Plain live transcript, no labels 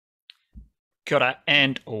Kia ora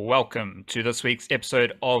and welcome to this week's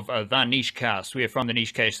episode of The Niche Cast. We are from The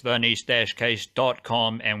Niche Case,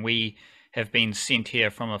 theniche-case.com, and we have been sent here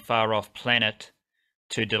from a far-off planet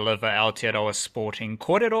to deliver Aotearoa sporting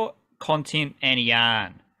kōrero, content and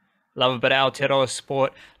yarn. Love a bit of Aotearoa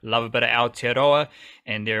sport, love a bit of Aotearoa,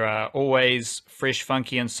 and there are always fresh,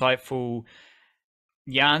 funky, insightful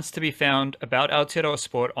yarns to be found about Aotearoa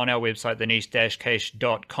sport on our website,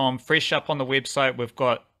 theniche-case.com. Fresh up on the website, we've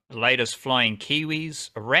got the latest Flying Kiwis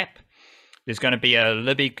wrap. There's going to be a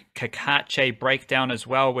Liberato Cacace breakdown as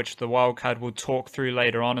well, which the wildcard will talk through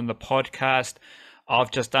later on in the podcast.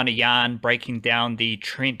 I've just done a yarn breaking down the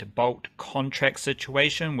Trent Boult contract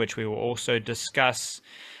situation, which we will also discuss.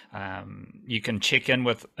 You can check in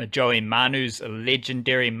with Joey Manu's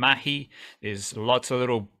legendary mahi. There's lots of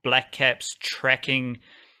little Blackcaps tracking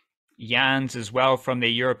yarns as well from their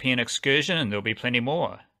European excursion, and there'll be plenty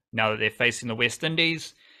more now that they're facing the West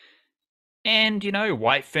Indies. And, you know,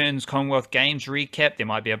 White Ferns Commonwealth Games recap. There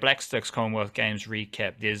might be a Black Sticks Commonwealth Games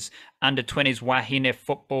recap. There's under-20s Wahine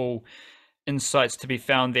football insights to be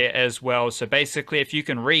found there as well. So basically, if you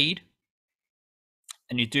can read,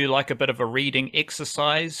 and you do like a bit of a reading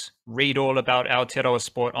exercise, read all about Aotearoa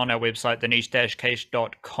sport on our website,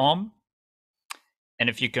 theniche-case.com. And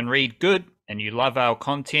if you can read good, and you love our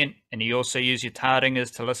content, and you also use your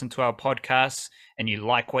taringas to listen to our podcasts, and you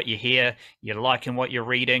like what you hear, you're liking what you're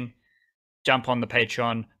reading, jump on the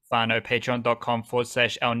Patreon, whānau,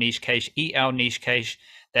 patreon.com/our niche case, our niche case.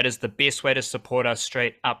 That is the best way to support us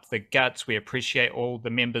straight up the guts. We appreciate all the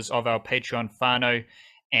members of our Patreon whānau.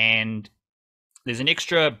 And there's an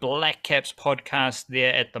extra Blackcaps podcast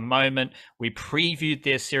there at the moment. We previewed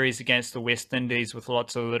their series against the West Indies with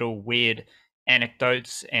lots of little weird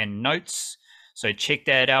anecdotes and notes. So check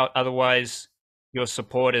that out. Otherwise, your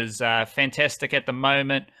support is fantastic at the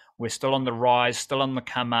moment. We're still on the rise, still on the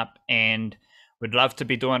come up, and we'd love to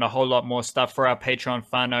be doing a whole lot more stuff for our Patreon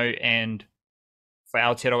whānau and for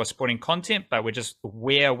Aotearoa sporting content, but we're just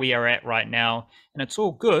where we are at right now, and it's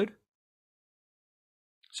all good.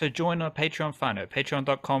 So join our Patreon whānau,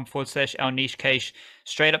 patreon.com/our niche case,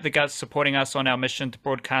 straight up the guts, supporting us on our mission to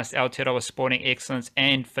broadcast Aotearoa sporting excellence.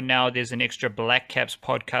 And for now, there's an extra Blackcaps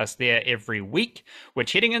podcast there every week,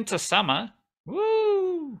 which heading into summer,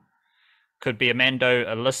 woo! Could be a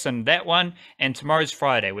Mando, a listen, that one. And tomorrow's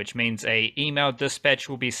Friday, which means a email dispatch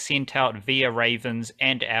will be sent out via Ravens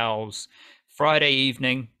and Owls Friday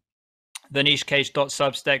evening.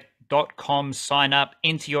 thenichecase.substack.com. Sign up,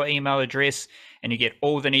 enter your email address, and you get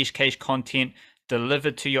all the Niche Case content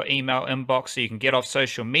delivered to your email inbox, so you can get off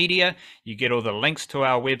social media. You get all the links to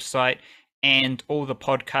our website, and all the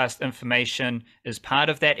podcast information is part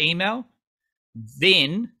of that email.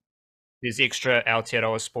 Then there's extra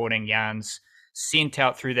Aotearoa sporting yarns sent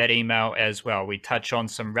out through that email as well. We touch on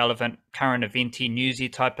some relevant current eventy, newsy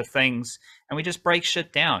type of things, and we just break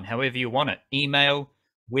shit down however you want it. Email,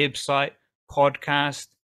 website, podcast,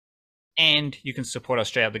 and you can support us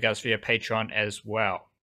straight up the guts via Patreon as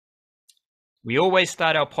well. We always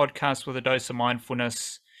start our podcast with a dose of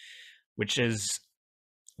mindfulness, which is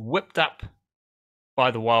whipped up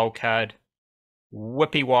by the wildcard.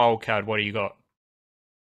 Whippy wildcard, what do you got?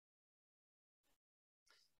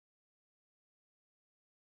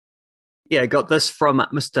 Yeah, I got this from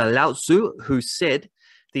Mr. Lao Tzu, who said,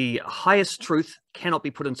 the highest truth cannot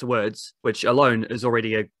be put into words, which alone is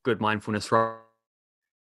already a good mindfulness right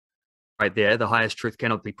there. The highest truth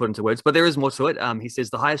cannot be put into words, but there is more to it. He says,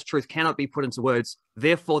 the highest truth cannot be put into words.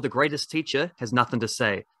 Therefore, the greatest teacher has nothing to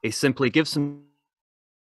say. He simply gives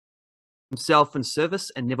himself in service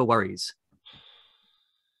and never worries.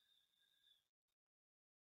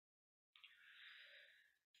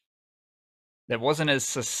 That wasn't as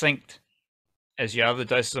succinct as your other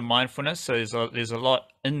doses of mindfulness, so there's a lot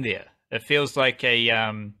in there. It feels like the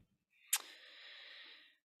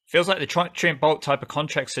Trent Boult type of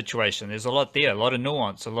contract situation. There's a lot there, a lot of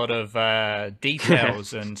nuance, a lot of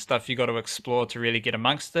details and stuff you got to explore to really get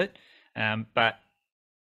amongst it. But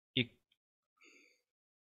it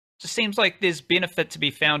just seems like there's benefit to be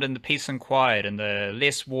found in the peace and quiet, and the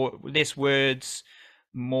less words,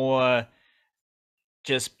 more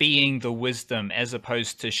just being the wisdom as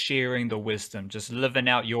opposed to sharing the wisdom. Just living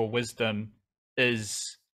out your wisdom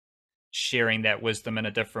is sharing that wisdom in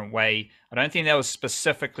a different way. I don't think that was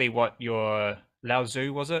specifically what your Lao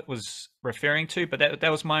Tzu was referring to, but that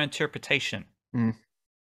was my interpretation.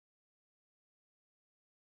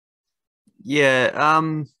 Yeah,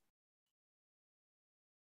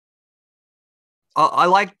 I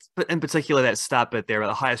liked in particular that start bit there,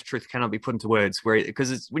 the highest truth cannot be put into words,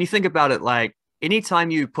 because when you think about it, like anytime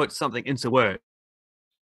you put something into words,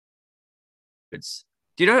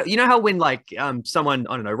 you know how when like someone,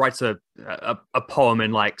 I don't know, writes a poem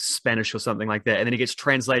in like Spanish or something like that, and then it gets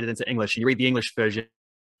translated into English, and you read the English version,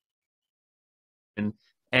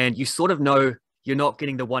 and you sort of know you're not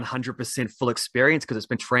getting the 100% full experience because it's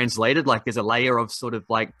been translated. Like there's a layer of sort of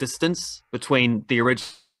like distance between the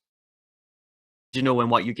original and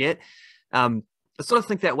what you get. I sort of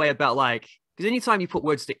think that way about like, because anytime you put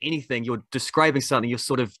words to anything, you're describing something, you're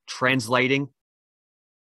sort of translating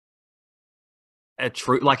a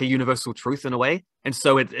truth, like a universal truth in a way. And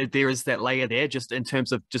so there is that layer there, just in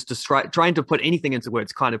terms of just trying to put anything into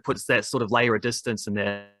words, kind of puts that sort of layer of distance in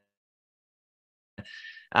there.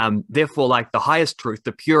 Therefore, like the highest truth,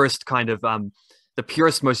 the purest kind of, the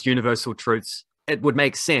purest, most universal truths, it would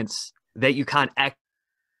make sense that you can't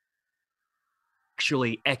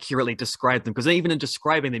actually accurately describe them, because even in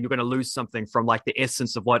describing them, you're going to lose something from like the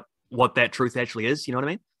essence of what that truth actually is. You know what I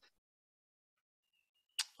mean?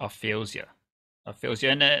 I feels you.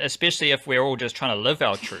 And especially if we're all just trying to live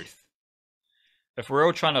our truth. If we're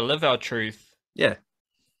all trying to live our truth, yeah,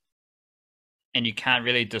 and you can't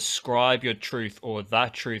really describe your truth or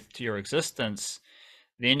that truth to your existence,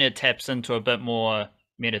 then it taps into a bit more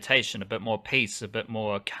meditation, a bit more peace, a bit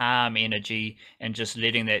more calm energy, and just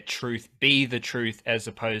letting that truth be the truth, as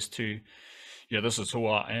opposed to, yeah, this is who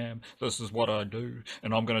I am, this is what I do,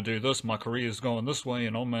 and I'm going to do this, my career's going this way,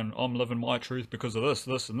 and I'm living my truth because of this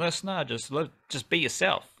and this. No, just be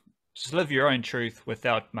yourself. Just live your own truth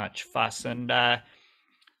without much fuss. And I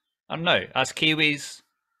don't know, us Kiwis,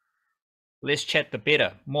 less chat the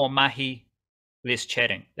better. More mahi, less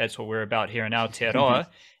chatting. That's what we're about here in Aotearoa.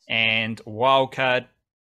 And Wildcard,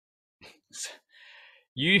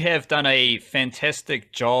 you have done a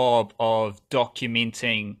fantastic job of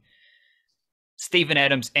documenting Steven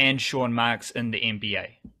Adams and Sean Marks in the NBA.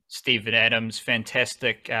 Steven Adams,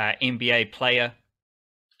 fantastic NBA player,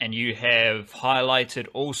 and you have highlighted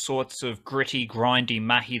all sorts of gritty, grindy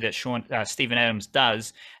mahi that Steven Adams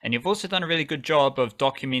does, and you've also done a really good job of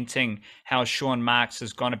documenting how Sean Marks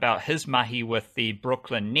has gone about his mahi with the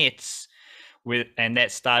Brooklyn Nets, and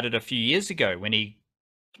that started a few years ago when he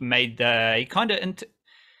made he kind of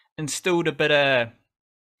instilled a bit of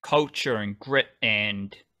culture and grit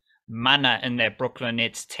and mana in that Brooklyn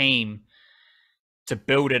Nets team to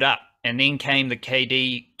build it up. And then came the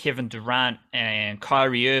KD, Kevin Durant, and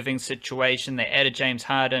Kyrie Irving situation. They added James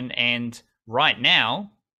Harden, and right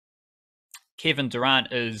now, Kevin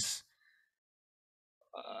Durant is,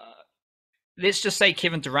 let's just say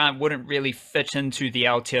Kevin Durant wouldn't really fit into the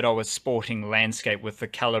Aotearoa sporting landscape with the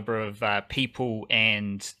caliber of people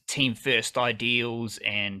and team first ideals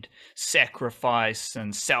and sacrifice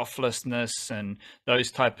and selflessness and those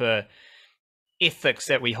type of ethics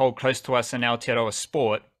that we hold close to us in Aotearoa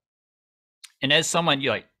sport. And as someone,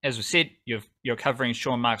 as we said, you're covering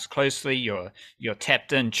Sean Marks closely. You're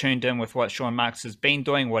tapped in, tuned in with what Sean Marks has been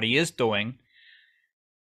doing, what he is doing.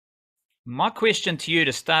 My question to you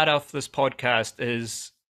to start off this podcast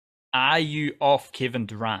is: are you off Kevin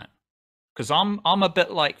Durant? Because I'm a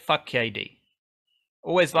bit like fuck KD.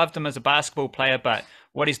 Always loved him as a basketball player, but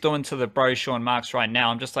what he's doing to the bro Sean Marks right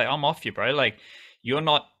now, I'm just like, I'm off you, bro. Like, you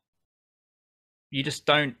just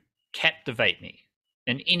don't captivate me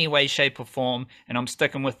in any way, shape, or form, and I'm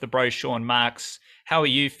sticking with the bro Sean Marks. How are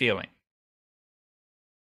you feeling?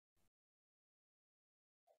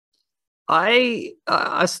 I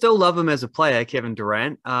still love him as a player, Kevin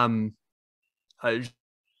Durant. I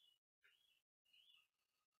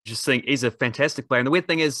just think he's a fantastic player. And the weird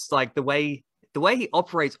thing is, like, the way he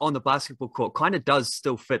operates on the basketball court kind of does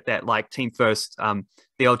still fit that like team first, the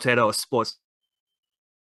Aotearoa sports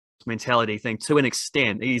mentality thing to an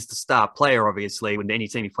extent. He's the star player, obviously, when any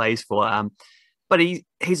team he plays for. But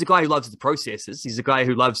he's a guy who loves the processes. He's a guy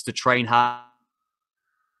who loves to train hard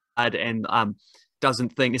and doesn't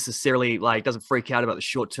think necessarily, like, doesn't freak out about the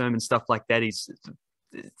short term and stuff like that. He's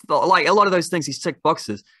like a lot of those things. He's ticked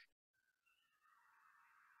boxes.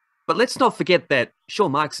 But let's not forget that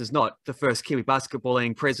Sean Marks is not the first Kiwi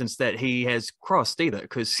basketballing presence that he has crossed either,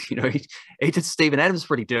 because he did Steven Adams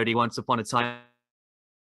pretty dirty once upon a time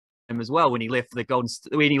as well when he left for the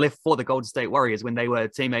Golden State Warriors when they were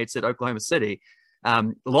teammates at Oklahoma City.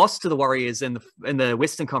 Lost to the Warriors in the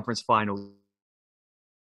Western Conference Finals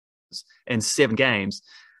in 7 games.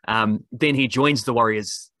 Then he joins the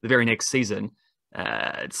Warriors the very next season.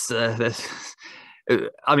 I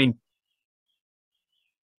mean,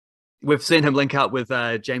 we've seen him link up with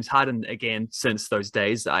James Harden again since those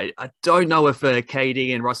days. I don't know if a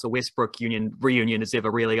KD and Russell Westbrook reunion is ever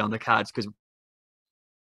really on the cards, because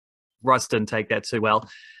Russ didn't take that too well.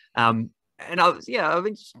 And I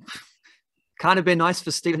mean, can't have been nice for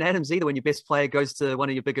Steven Adams either when your best player goes to one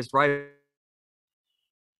of your biggest rivals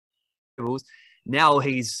Now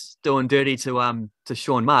he's doing dirty to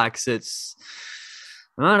Sean Marks. It's,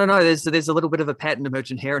 I don't know. There's a little bit of a pattern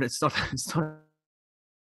emerging here, and it's not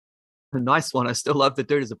a nice one. I still love the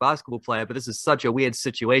dude as a basketball player, but this is such a weird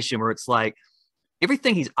situation where it's like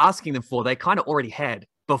everything he's asking them for, they kind of already had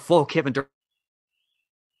before Kevin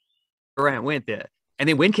Durant went there. And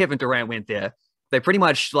then when Kevin Durant went there, they pretty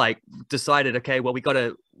much like decided, okay, well, we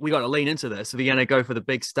gotta lean into this. If you're gonna go for the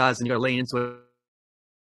big stars, and you gotta lean into it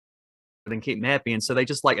and keep them happy. And so they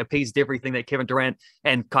just like appeased everything that Kevin Durant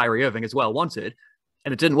and Kyrie Irving as well wanted,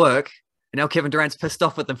 and it didn't work. And now Kevin Durant's pissed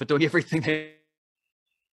off at them for doing everything they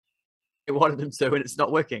wanted them to, and it's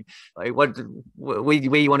not working. Like, where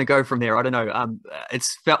you want to go from there? I don't know.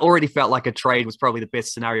 Already felt like a trade was probably the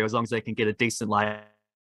best scenario, as long as they can get a decent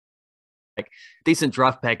decent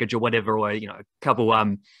draft package or whatever, or a couple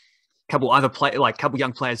young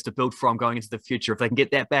players to build from going into the future. If they can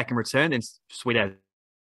get that back in return, then sweet as.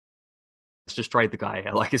 Let's just trade the guy.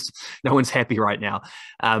 Like, no one's happy right now.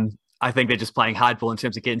 I think they're just playing hardball in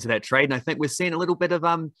terms of getting to that trade, and I think we're seeing a little bit of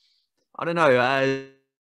I don't know.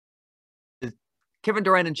 Kevin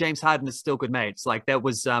Durant and James Harden are still good mates. Like, that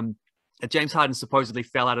was James Harden supposedly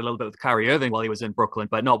fell out a little bit with Kyrie Irving while he was in Brooklyn,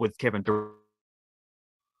 but not with Kevin Durant.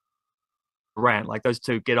 Like, those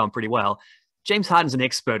two get on pretty well. James Harden's an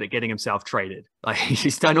expert at getting himself traded. Like,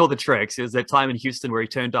 he's done all the tricks. It was that time in Houston where he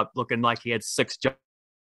turned up looking like he had 6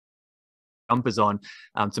 jumpers on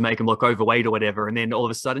to make him look overweight or whatever, and then all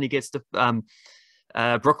of a sudden he gets to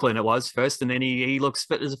Brooklyn. It was first, and then he looks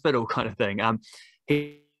fit as a fiddle, kind of thing.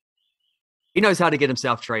 He knows how to get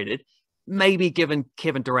himself traded. Maybe giving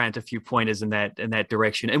Kevin Durant a few pointers in that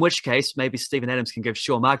direction. In which case, maybe Steven Adams can give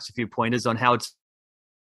Sean Marks a few pointers on how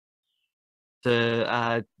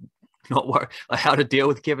to not worry, how to deal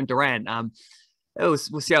with Kevin Durant. We'll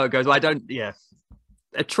see how it goes. A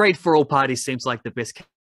trade for all parties seems like the best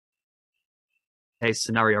case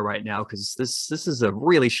scenario right now, because this is a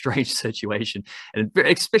really strange situation, and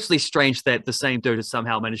especially strange that the same dude has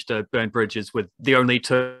somehow managed to burn bridges with the only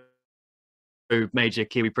two major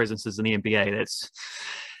Kiwi presences in the NBA.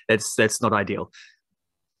 That's not ideal.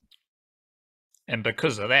 And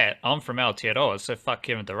because of that, I'm from Aotearoa, so fuck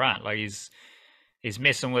Kevin Durant. Like, he's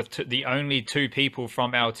messing with the only 2 people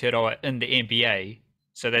from Aotearoa in the NBA.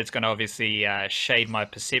 So that's going to obviously shade my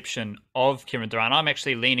perception of Kevin Durant. I'm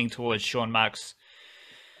actually leaning towards Sean Marks.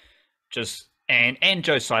 And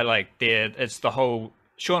Josiah, like, it's the whole.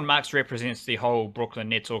 Sean Marks represents the whole Brooklyn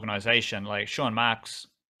Nets organization. Like, Sean Marks,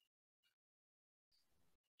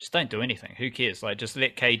 just don't do anything. Who cares? Like, just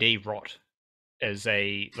let KD rot as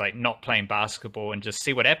not playing basketball and just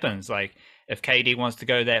see what happens. Like, if KD wants to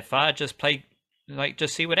go that far, just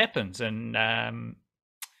see what happens. And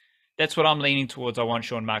that's what I'm leaning towards. I want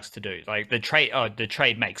Sean Marks to do. Like, the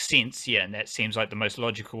trade makes sense, yeah, and that seems like the most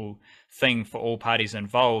logical thing for all parties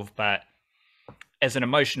involved. But as an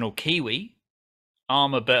emotional Kiwi,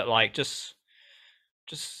 I'm a bit like, just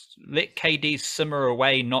let KD simmer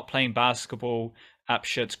away, not playing basketball up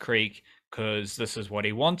Schitt's Creek, because this is what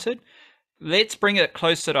he wanted. Let's bring it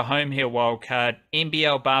closer to home here, Wildcard.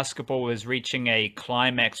 NBL basketball is reaching a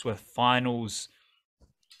climax with finals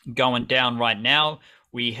going down right now.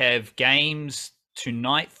 We have games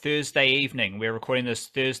tonight, Thursday evening. We're recording this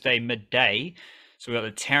Thursday midday. So we've got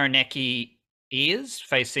the Taranaki Ears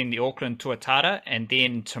facing the Auckland Tuatara. And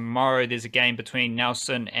then tomorrow there's a game between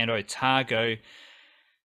Nelson and Otago.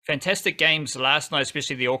 Fantastic games last night,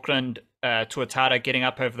 especially the Auckland Tuatara getting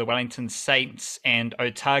up over the Wellington Saints, and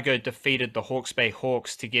Otago defeated the Hawke's Bay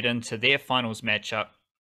Hawks to get into their finals matchup.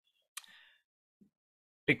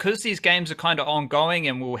 Because these games are kind of ongoing,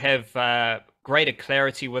 and we'll have greater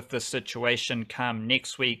clarity with the situation come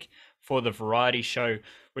next week for the variety show,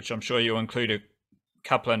 which I'm sure you'll include a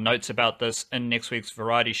couple of notes about this in next week's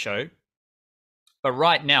variety show. But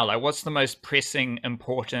right now, like, what's the most pressing,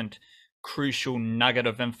 important, crucial nugget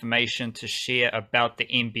of information to share about the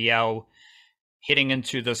NBL heading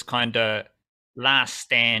into this kind of last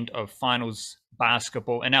stand of finals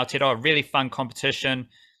basketball in Aotearoa? A really fun competition,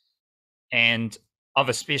 and I've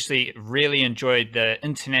especially really enjoyed the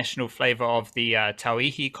international flavor of the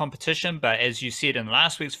Tauihi competition. But as you said in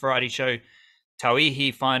last week's variety show,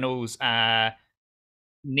 Tauihi finals are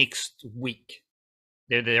next week.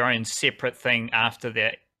 They're their own separate thing after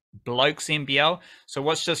the Blokes NBL. So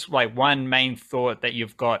what's just like one main thought that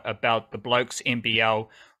you've got about the Blokes NBL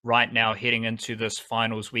right now heading into this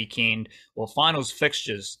finals weekend, or finals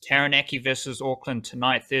fixtures? Taranaki versus Auckland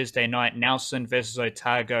tonight, Thursday night. Nelson versus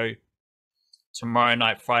Otago tomorrow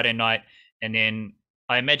night, Friday night. And then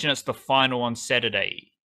I imagine it's the final on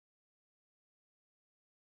Saturday.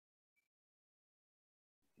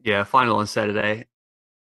 Yeah, final on Saturday.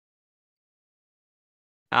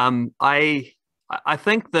 I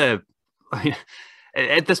think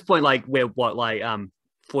at this point, like we're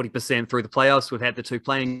 40% through the playoffs. We've had the two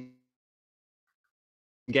playing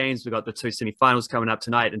games. We've got the two semifinals coming up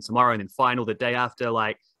tonight and tomorrow, and then final the day after.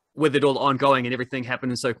 Like with it all ongoing and everything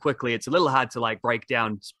happening so quickly, it's a little hard to like break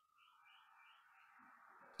down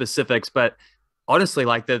specifics. But honestly,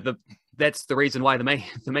 like that's the reason why the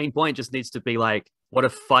main point just needs to be like what a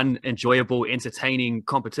fun, enjoyable, entertaining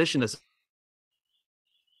competition this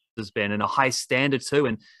has been, and a high standard too,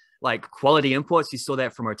 and like quality imports. You saw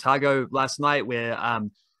that from Otago last night, where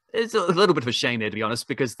it's a little bit of a shame there, to be honest,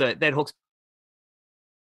 because that Hawke's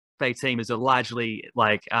Bay team is a largely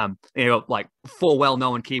like like four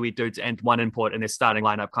well-known Kiwi dudes and one import in their starting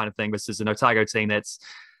lineup kind of thing. This is an Otago team that's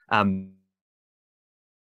a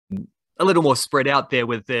little more spread out there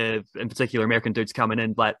with the, in particular, American dudes coming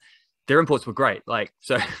in, but their imports were great. Like,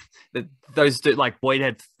 so those dudes, like Boyd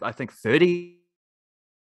had, I think, 30.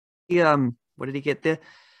 What did he get there?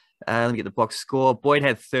 Let me get the box score. Boyd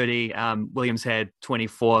had 30. Williams had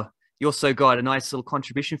 24. You also got a nice little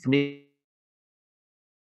contribution from Nico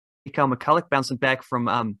McCulloch, bouncing back from,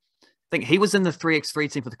 I think he was in the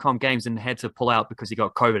 3x3 team for the Com Games and had to pull out because he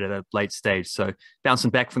got COVID at a late stage. So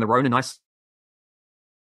bouncing back from the Rona, nice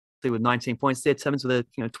with 19 points there. Timmins with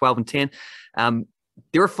a 12 and 10.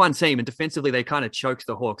 They're a fun team, and defensively they kind of choked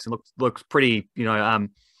the Hawks and looked pretty,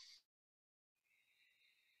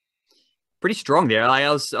 pretty strong there. I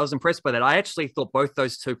was impressed by that. I actually thought both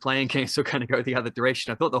those two playing games were going to go the other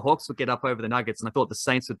direction. I thought the Hawks would get up over the Nuggets, and I thought the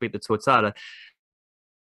Saints would beat the Tuatara.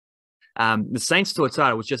 The Saints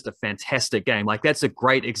Tuatara was just a fantastic game. Like that's a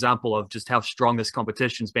great example of just how strong this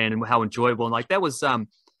competition's been and how enjoyable. And like that was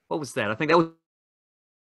what was that? I think that was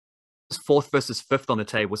fourth versus fifth on the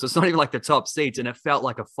table, so it's not even like the top seeds, and it felt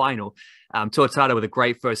like a final. Tuatara with a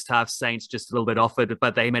great first half, Saints just a little bit off it,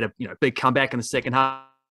 but they made a big comeback in the second half.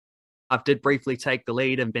 Did briefly take the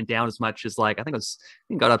lead and been down as much as like I think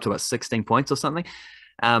got up to about 16 points or something.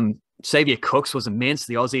 Xavier Cooks was immense.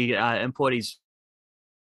 The Aussie import,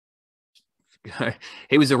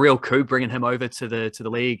 he was a real coup bringing him over to the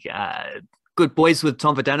league. Good boys with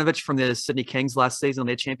Tom Vodanovic from the Sydney Kings last season on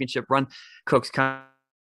their championship run. Cooks comes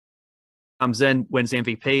in, wins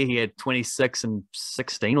MVP. He had 26 and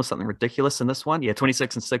 16 or something ridiculous in this one. Yeah,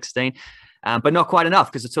 26 and 16, but not quite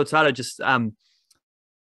enough because the Tuatara just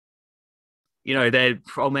their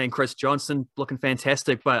old man Chris Johnson looking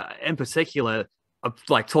fantastic, but in particular, I've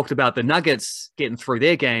like talked about the Nuggets getting through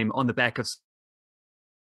their game on the back of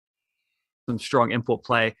some strong import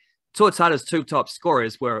play. Tuatara's two top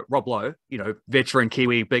scorers were Rob Lowe, veteran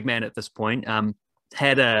Kiwi big man at this point,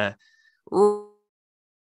 had a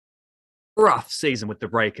rough season with the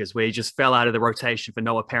Breakers where he just fell out of the rotation for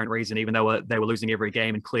no apparent reason, even though they were losing every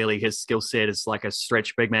game, and clearly his skill set as like a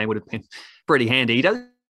stretch big man would have been pretty handy.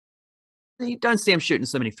 You don't see him shooting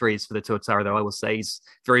so many threes for the Tuatara, though. I will say he's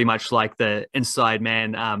very much like the inside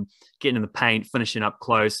man, getting in the paint, finishing up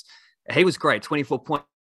close. He was great, 24 points.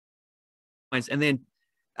 And then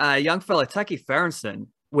young fella, Taki Farrenson,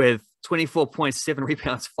 with 24 points, 7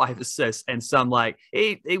 rebounds, 5 assists, and some like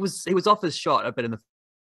he was off his shot a bit in the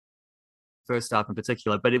first half in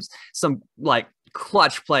particular, but it was some like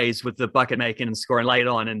clutch plays with the bucket making and scoring late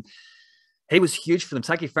on, and he was huge for them.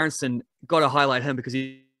 Taki Farrenson, got to highlight him because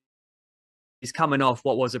he's coming off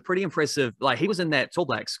what was a pretty impressive, like he was in that All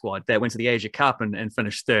Black squad that went to the Asia Cup and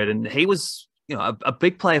finished third. And he was, a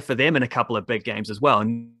big player for them in a couple of big games as well.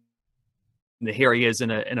 And here he is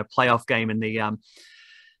in a playoff game in the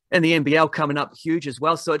NBL coming up huge as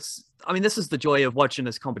well. So this is the joy of watching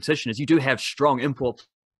this competition, is you do have strong import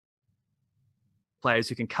players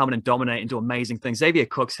who can come in and dominate and do amazing things. Xavier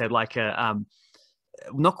Cooks had like a,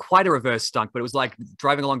 not quite a reverse dunk, but it was like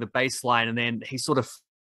driving along the baseline, and then he sort of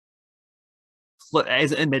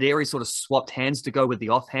as in midair, he sort of swapped hands to go with the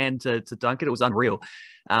offhand to dunk it. It was unreal.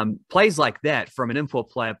 Plays like that from an import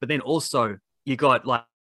player, but then also you got like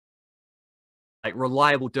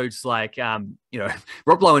reliable dudes like Rob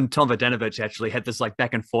Lowe and Tom Vodanovic actually had this like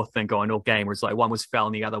back and forth thing going all game, where it's like one was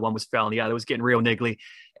fouling the other, It was getting real niggly.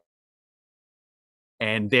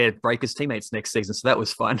 And they're Breakers teammates next season, so that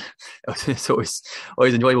was fun. It's always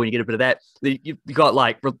enjoyable when you get a bit of that. You got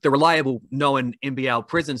like the reliable known NBL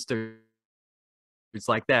presence dudes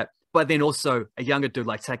like that, but then also a younger dude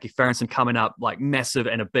like Taki Farrenson coming up like massive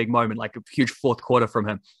and a big moment, like a huge fourth quarter from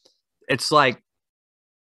him. It's like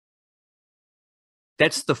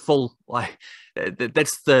that's the full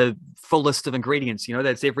list of ingredients.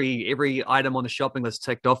 That's every item on the shopping list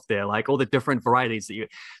ticked off there, like all the different varieties that you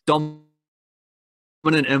dominant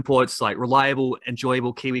imports, like reliable,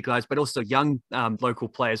 enjoyable Kiwi guys, but also young local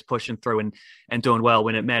players pushing through and doing well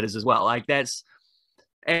when it matters as well. Like that's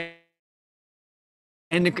and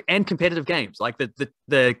and competitive games. Like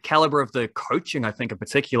the caliber of the coaching, I think in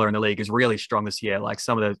particular in the league is really strong this year. Like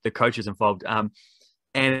some of the coaches involved,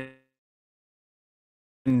 and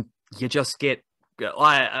you just get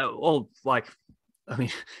all like, I mean,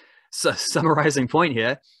 so summarizing point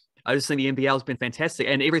here. I just think the NBL has been fantastic,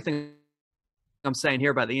 and everything I'm saying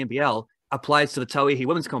here about the NBL applies to the Tauihi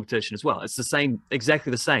women's competition as well. It's the same,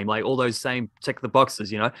 exactly the same. Like all those same tick the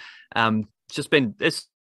boxes, you know. It's just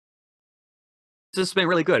been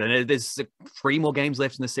really good. And there's 3 more games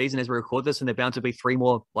left in the season as we record this, and they're bound to be 3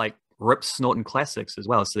 more like rip snorting classics as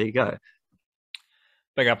well. So there you go.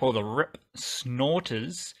 Big up all the rip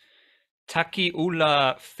snorters.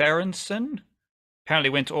 Takiula Farrinson apparently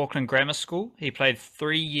went to Auckland Grammar School. He played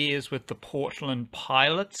 3 years with the Portland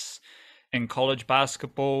Pilots in college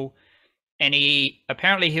basketball. And he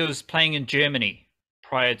was playing in Germany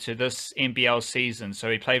prior to this NBL season. So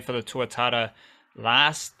he played for the Tuatara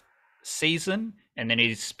last season, and then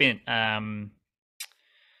he spent a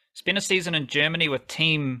season in Germany with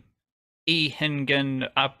Team Ehingen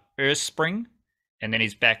up Erspring, and then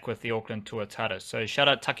he's back with the Auckland Tuatara. So shout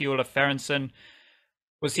out Takiula Farrinson.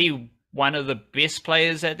 Was he one of the best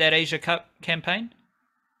players at that Asia Cup campaign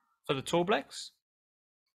for the Tall Blacks?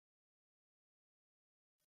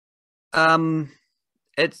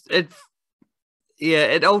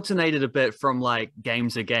 It alternated a bit from like game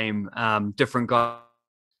to game. Different guys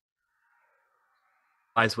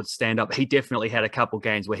would stand up. He definitely had a couple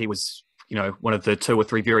games where he was, you know, one of the 2 or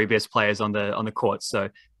 3 very best players on the court. So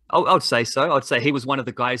I'd say so. I'd say he was one of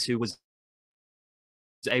the guys who was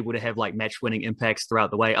able to have like match winning impacts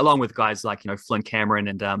throughout the way, along with guys like, you know, Flynn Cameron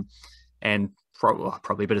and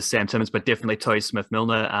probably a bit of Sam Timmins, but definitely Toy Smith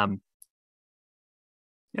Milner.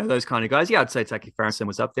 You know, those kind of guys. Yeah, I'd say Taki Farrinson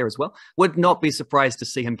was up there as well. Would not be surprised to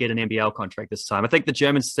see him get an NBL contract this time. I think the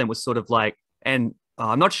German stint was sort of like, and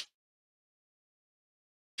I'm not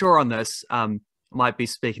sure on this, might be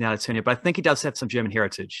speaking out of turn here, but I think he does have some German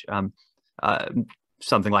heritage,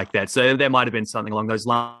 something like that. So there might have been something along those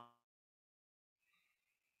lines.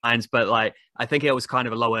 But like, I think it was kind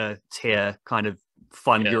of a lower tier, kind of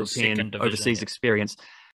fun European division, overseas experience.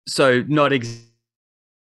 So not exactly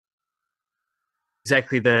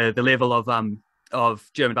the level of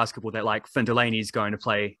German basketball that like Finn Delaney's going to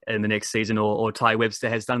play in the next season, or Ty Webster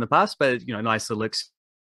has done in the past. But you know, nice little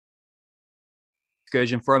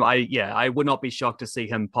excursion for him. I would not be shocked to see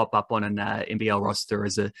him pop up on an NBL roster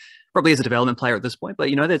probably as a development player at this point. But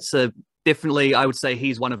you know, that's definitely, I would say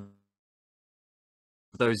he's one of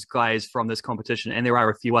those guys from this competition, and there are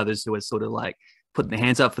a few others who are sort of like putting their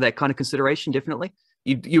hands up for that kind of consideration. Definitely,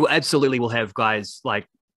 you absolutely will have guys like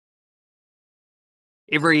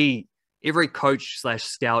every coach /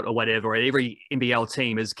 scout or whatever, or every NBL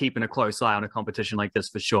team is keeping a close eye on a competition like this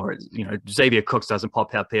for sure. You know, Xavier Cooks doesn't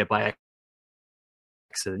pop out there by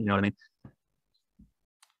accident. You know what I mean?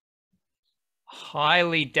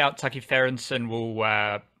 Highly doubt Taki Farrinson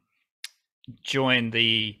will join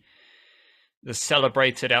the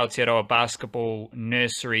celebrated Aotearoa basketball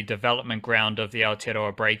nursery development ground of the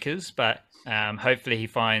Aotearoa Breakers, but hopefully he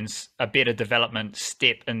finds a better development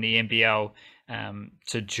step in the NBL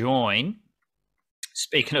to join.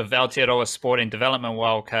 Speaking of Aotearoa Sporting Development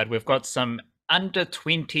Wildcard, we've got some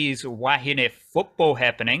under-20s Wahine football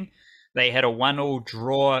happening. They had a 1-1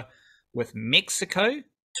 draw with Mexico,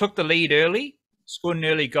 took the lead early, scored an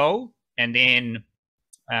early goal, and then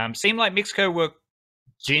seemed like Mexico were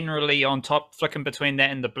generally on top, flicking between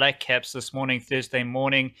that and the Blackcaps this morning, Thursday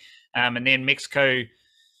morning. And then Mexico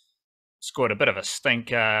scored a bit of a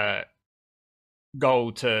stink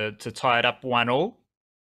goal to tie it up 1-1.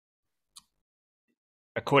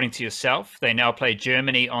 According to yourself, they now play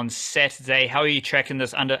Germany on Saturday. How are you tracking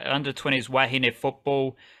this under 20s Wahine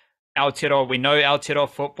football? Aotearoa, we know Aotearoa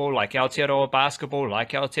football, like Aotearoa basketball,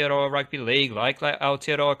 like Aotearoa rugby league, like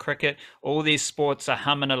Aotearoa cricket. All these sports are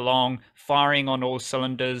humming along, firing on all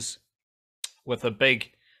cylinders with a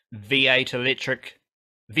big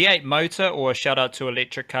V8 motor, or a shout out to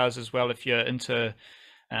electric cars as well if you're into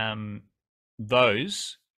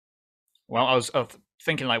those. Well, I was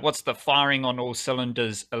thinking, like, what's the firing on all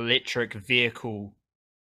cylinders electric vehicle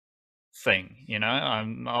thing? You know,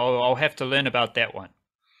 I'll have to learn about that one.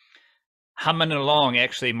 Humming along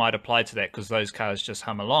actually might apply to that because those cars just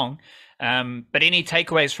hum along. But any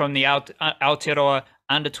takeaways from the Aotearoa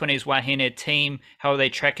under-20s Wahine team? How are they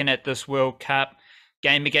tracking at this World Cup?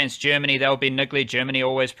 Game against Germany, they'll be niggly. Germany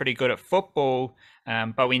always pretty good at football.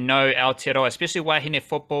 But we know Aotearoa, especially Wahine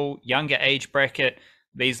football, younger age bracket,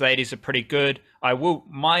 these ladies are pretty good.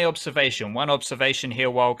 One observation here,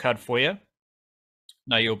 wildcard for you.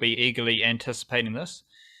 No, you'll be eagerly anticipating this.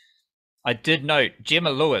 I did note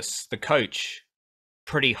Gemma Lewis, the coach,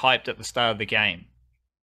 pretty hyped at the start of the game.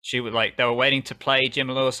 She was like, they were waiting to play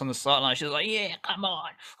Gemma Lewis on the sideline. She was like, yeah, come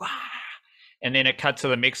on. Wah. And then it cut to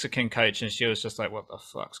the Mexican coach, and she was just like, what the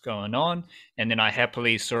fuck's going on? And then I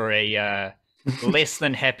happily saw a less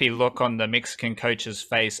than happy look on the Mexican coach's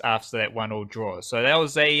face after that 1-1 draw. So that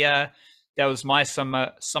was that was my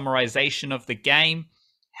summarization of the game.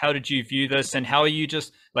 How did you view this, and how are you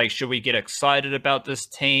just like, should we get excited about this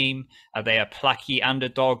team? Are they a plucky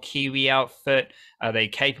underdog Kiwi outfit? Are they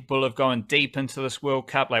capable of going deep into this World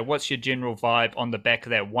Cup? Like, what's your general vibe on the back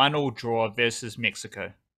of that 1-1 draw versus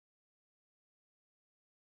Mexico?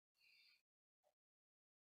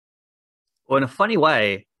 Well, in a funny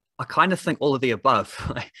way, I kind of think all of the above.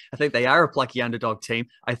 I think they are a plucky underdog team.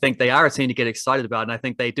 I think they are a team to get excited about, and I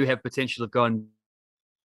think they do have potential of going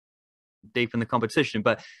deep in the competition.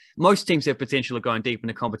 But most teams have potential of going deep in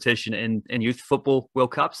the competition in youth football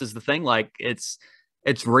World Cups is the thing. Like it's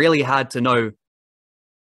really hard to know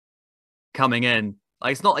coming in.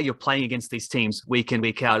 Like it's not like you're playing against these teams week in,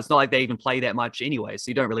 week out. It's not like they even play that much anyway.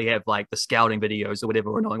 So you don't really have like the scouting videos or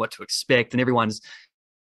whatever or knowing what to expect. And everyone's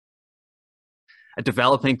a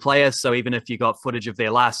developing player. So even if you got footage of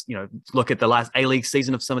their last, look at the last A-League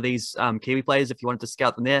season of some of these Kiwi players, if you wanted to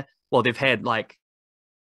scout them there, well, they've had like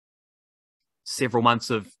several months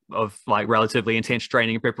of like relatively intense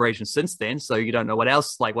training and preparation since then. So you don't know what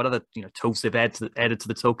else, like what other tools they've added to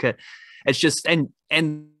the toolkit. It's just and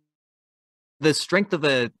the strength of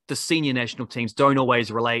the senior national teams don't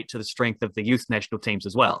always relate to the strength of the youth national teams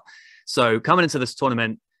as well. So coming into this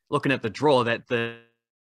tournament, looking at the draw that the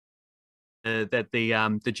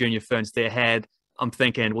junior ferns there had, I'm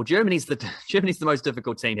thinking, well, Germany's the most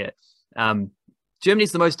difficult team here.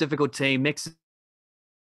 Germany's the most difficult team. Mexico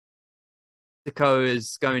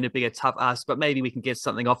is going to be a tough ask, but maybe we can get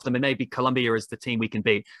something off them, and maybe Colombia is the team we can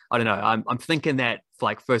beat. I don't know. I'm thinking that for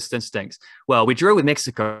like first instincts. Well, we drew with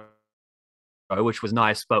Mexico, which was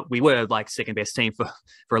nice, but we were like second best team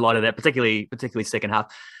for a lot of that, particularly second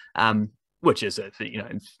half, which is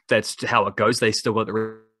that's how it goes. They still got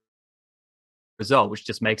the result, which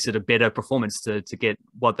just makes it a better performance to get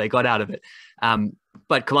what they got out of it.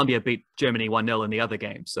 But Colombia beat Germany 1-0 in the other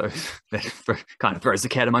game, so that kind of throws the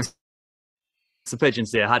cat amongst the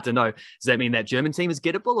pigeons there. Hard to know. Does that mean that German team is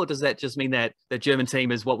gettable, or does that just mean that the German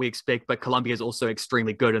team is what we expect, but Colombia is also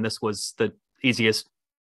extremely good, and this was the easiest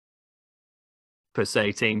per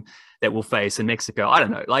se team that we'll face in Mexico? I don't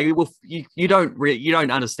know. Like you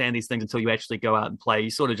don't understand these things until you actually go out and play. You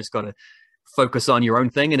sort of just got to focus on your own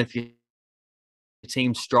thing, and if your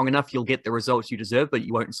team's strong enough, you'll get the results you deserve, but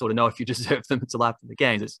you won't sort of know if you deserve them until after the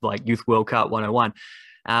games. It's like Youth World Cup 101.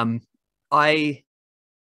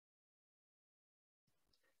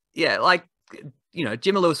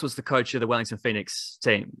 Gemma Lewis was the coach of the Wellington Phoenix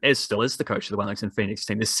team. Still is the coach of the Wellington Phoenix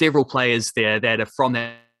team. There's several players there that are from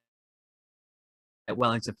that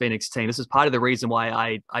Wellington Phoenix team. This is part of the reason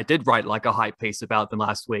why I did write like a hype piece about them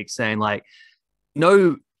last week, saying like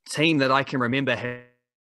no team that I can remember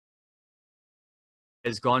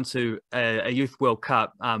has gone to a Youth World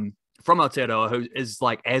Cup from Aotearoa who is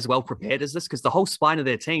like as well prepared as this, because the whole spine of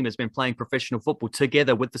their team has been playing professional football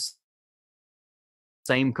together with the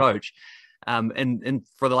same coach and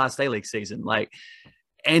for the last A-League season. Like,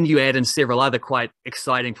 and you add in several other quite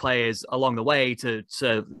exciting players along the way to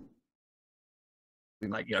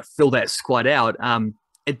fill that squad out.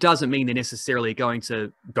 It doesn't mean they're necessarily going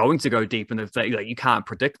to go deep in the thing. Like, you can't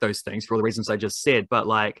predict those things for all the reasons I just said, but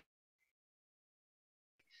like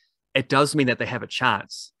it does mean that they have a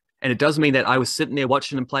chance. And it does mean that I was sitting there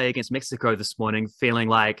watching them play against Mexico this morning, feeling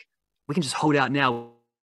like we can just hold out now.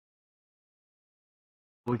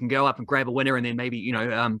 We can go up and grab a winner, and then maybe,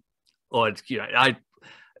 I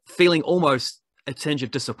feeling almost a tinge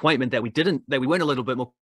of disappointment that we weren't a little bit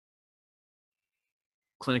more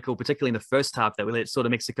clinical, particularly in the first half, that we let sort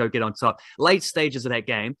of Mexico get on top. Late stages of that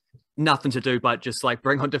game, nothing to do but just like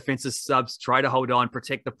bring on defensive subs, try to hold on,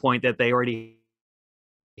 protect the point that they already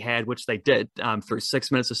had, which they did through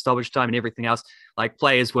 6 minutes of stoppage time and everything else. Like,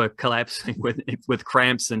 players were collapsing with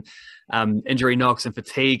cramps and injury knocks and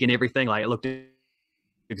fatigue and everything. Like, it looked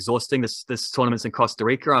exhausting. This tournament's in Costa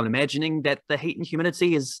Rica. I'm imagining that the heat and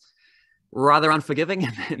humidity is rather unforgiving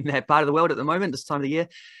in that part of the world at the moment, this time of the year.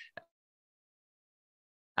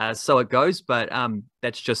 So it goes, but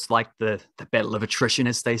that's just like the battle of attrition,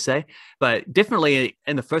 as they say. But definitely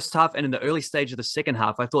in the first half and in the early stage of the second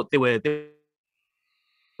half, I thought there were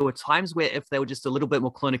times where if they were just a little bit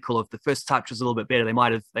more clinical, if the first touch was a little bit better, they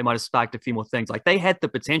might have sparked a few more things. Like, they had the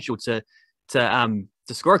potential to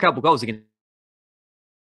score a couple goals against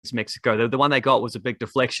Mexico. The one they got was a big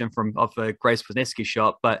deflection off a Grace Wisniewski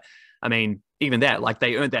shot, but I mean, even that, like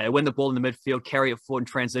they earned that. They win the ball in the midfield, carry it forward in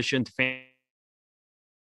transition, defense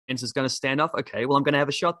is going to stand off. Okay, well, I'm going to have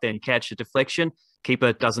a shot then. Catch a deflection.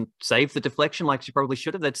 Keeper doesn't save the deflection like she probably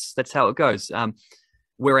should have. That's how it goes.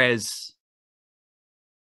 Whereas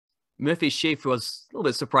Murphy Sheaf was a little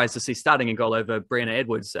bit surprised to see starting a goal over Brianna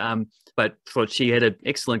Edwards, but thought she had an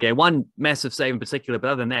excellent game. One massive save in particular, but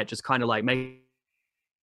other than that, just kind of like making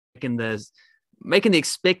the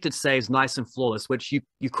expected saves nice and flawless, which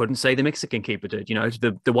you couldn't say the Mexican keeper did. You know,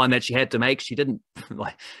 the one that she had to make, she didn't.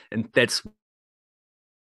 Like, and that's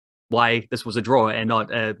why this was a draw and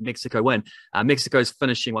not a Mexico win. Mexico's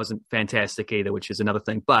finishing wasn't fantastic either, which is another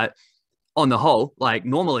thing. But on the whole, like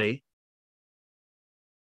normally,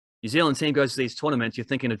 New Zealand team goes to these tournaments, you're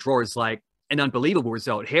thinking a draw is like an unbelievable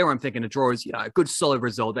result. Here, I'm thinking a draw is a good, solid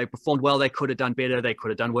result. They performed well. They could have done better. They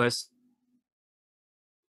could have done worse.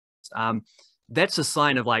 That's a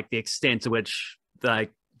sign of like the extent to which I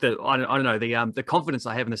don't know, the confidence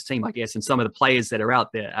I have in this team, I guess, and some of the players that are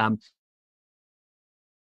out there.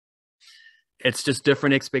 It's just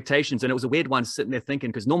different expectations. And it was a weird one sitting there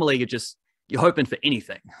thinking, because normally you're hoping for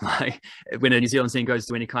anything. Like when a New Zealand team goes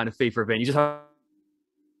to any kind of FIFA event, you just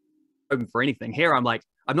hoping for anything. Here, I'm like,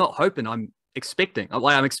 I'm not hoping, I'm expecting.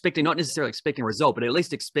 I'm expecting, not necessarily expecting a result, but at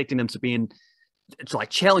least expecting them to be it's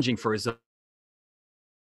like challenging for a result,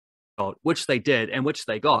 which they did and which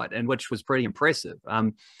they got, and which was pretty impressive.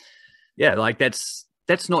 Yeah, like that's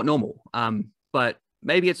not normal. But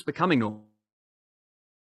maybe it's becoming normal,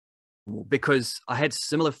 because I had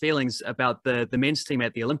similar feelings about the men's team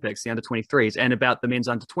at the Olympics, the under-23s, and about the men's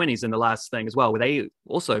under-20s in the last thing as well, where they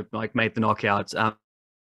also like made the knockouts.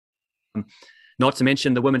 Not to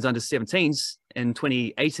mention the women's under-17s in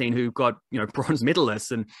 2018, who got bronze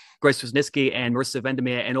medalists, and Grace Wisniewski and Marissa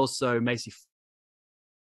Vandermeer, and also Macy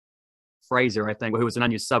Fraser, I think, who was an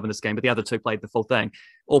unused sub in this game, but the other two played the full thing,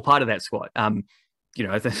 all part of that squad.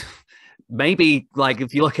 Maybe like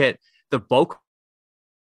if you look at the bulk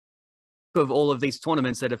of all of these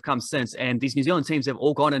tournaments that have come since, and these New Zealand teams have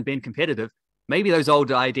all gone and been competitive, maybe those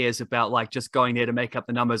old ideas about like just going there to make up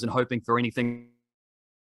the numbers and hoping for anything,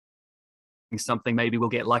 something, maybe we'll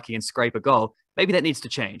get lucky and scrape a goal, maybe that needs to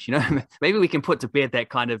change. Maybe we can put to bed that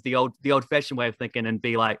kind of the old-fashioned way of thinking and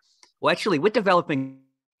be like, well, actually, we're developing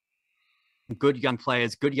good young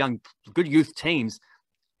players, good youth teams,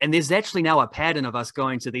 and there's actually now a pattern of us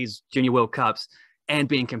going to these Junior World Cups and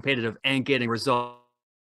being competitive and getting results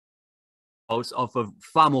off of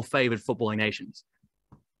far more favored footballing nations.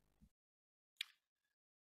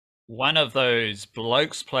 One of those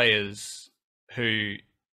blokes players who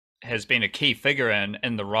has been a key figure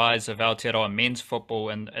in the rise of Aotearoa men's football,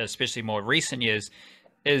 and especially more recent years,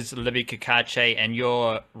 is Libby Cacace, and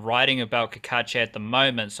you're writing about Cacace at the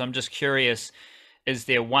moment. So I'm just curious, is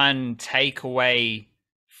there one takeaway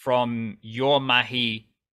from your mahi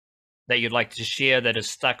that you'd like to share that has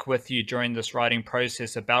stuck with you during this writing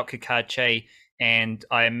process about Cacace? And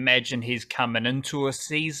I imagine he's coming into a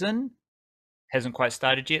season, hasn't quite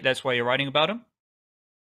started yet. That's why you're writing about him?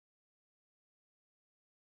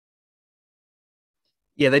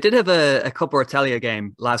 Yeah, they did have a Coppa Italia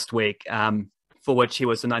game last week, for which he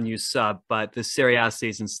was an unused sub, but the Serie A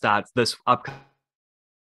season starts this upcoming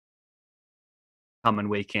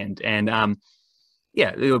weekend. And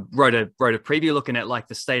yeah, we wrote a preview looking at like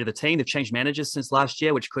the state of the team. They've changed managers since last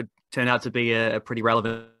year, which could turn out to be a pretty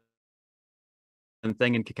relevant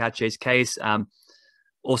thing in Cacace's case.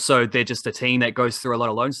 Also, they're just a team that goes through a lot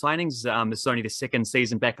of loan signings. It's only the second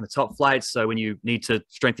season back in the top flight, so when you need to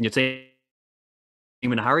strengthen your team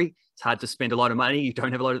in a hurry, it's hard to spend a lot of money.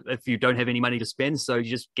 If you don't have any money to spend, so you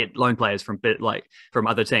just get loan players from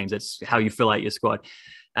other teams. That's how you fill out your squad.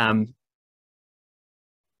 And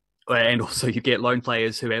also you get loan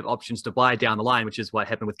players who have options to buy down the line, which is what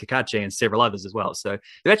happened with Cacace and several others as well. So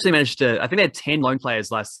they've actually managed to, I think they had 10 loan players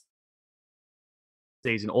last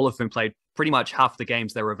season, all of whom played pretty much half the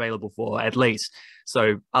games they were available for at least.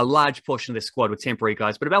 So a large portion of their squad were temporary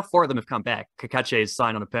guys, but about 4 of them have come back. Cacace is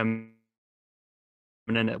signed on a permanent.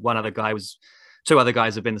 Two other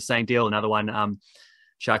guys have been the same deal. Another one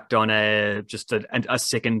chucked on a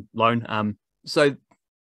second loan. So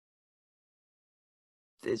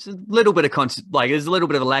there's a little bit of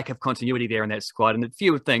a lack of continuity there in that squad, and a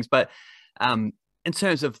few things. But in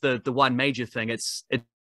terms of the one major thing, it's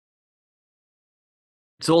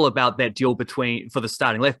all about that deal for the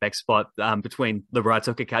starting left back spot between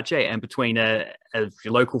Liberato Cacace and between a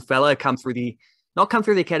local fella not come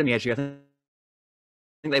through the academy actually.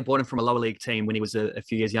 I think they bought him from a lower league team when he was a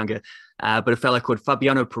few years younger, but a fella called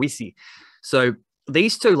Fabiano Parisi. So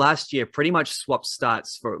these two last year pretty much swapped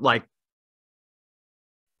starts for like.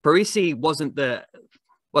 Parisi wasn't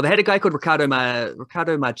Well, they had a guy called Ricardo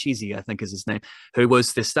Marchese, I think is his name, who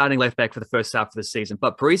was the starting left back for the first half of the season.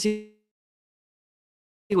 But Parisi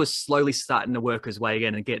was slowly starting to work his way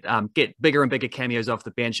in and get bigger and bigger cameos off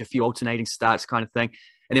the bench, a few alternating starts kind of thing.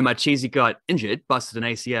 And then Marchese got injured, busted an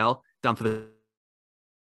ACL, done for the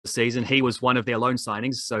season. He was one of their loan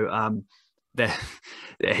signings. So that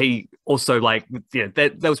he also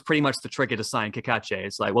that was pretty much the trigger to sign Cacace.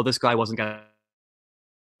 It's like, well, this guy wasn't going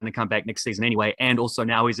to come back next season anyway, and also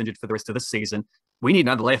now he's injured for the rest of this season. We need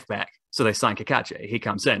another left back, so they sign Cacace. He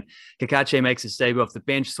comes in. Cacace makes his debut off the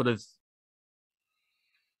bench, sort of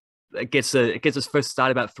gets his first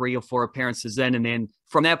start about 3 or 4 appearances in, and then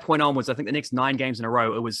from that point onwards, I think the next 9 games in a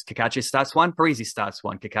row, it was Cacace starts one, Parisi starts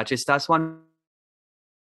one, Cacace starts one,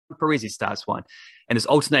 Parisi starts one, and this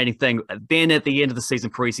alternating thing. Then at the end of the season,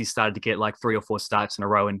 Parisi started to get like 3 or 4 starts in a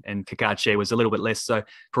row, and Cacace was a little bit less. So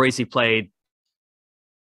Parisi played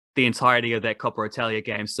the entirety of that Coppa Italia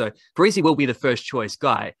game. So Parisi will be the first choice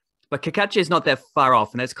guy, but Cacace is not that far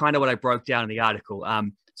off, and that's kind of what I broke down in the article.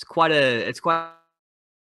 It's quite a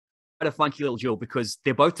funky little duel because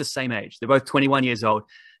they're both the same age. They're both 21 years old.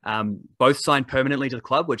 Both signed permanently to the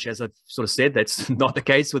club, which, as I've sort of said, that's not the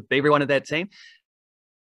case with everyone at that team.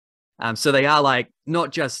 So they are like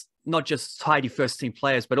not just tidy first team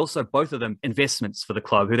players, but also both of them investments for the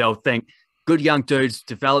club who they'll think good young dudes,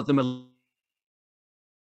 develop them a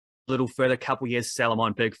little further, couple years, sell them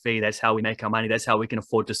on big fee. That's how we make our money. That's how we can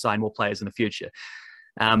afford to sign more players in the future.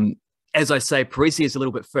 As I say, Parisi is a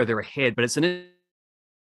little bit further ahead, but it's an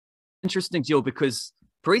interesting deal because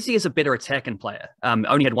Parisi is a better attacking player.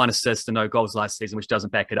 Only had 1 assist and no goals last season, which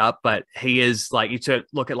doesn't back it up. But he is like, you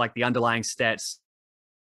look at like the underlying stats,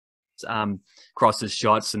 crosses,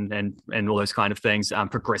 shots, and all those kind of things,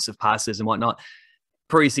 progressive passes and whatnot.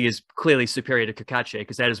 Parisi is clearly superior to Cacace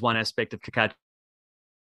because that is one aspect of Cacace's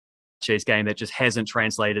game that just hasn't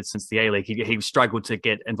translated since the A-League. He struggled to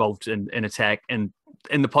get involved in attack, and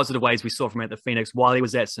in the positive ways we saw from him at the Phoenix while he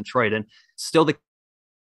was at St. Troyden. Still the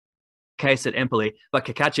case at Empoli, but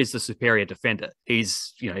Cacace is the superior defender. He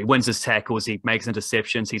wins his tackles, he makes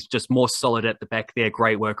interceptions, he's just more solid at the back there,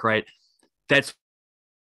 great work rate. That's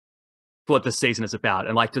what the season is about.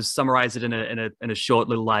 And like to summarize it in a short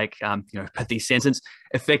little pithy sentence,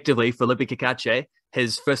 effectively for Libby Cacace,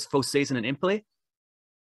 his first full season in Empoli,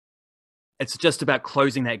 it's just about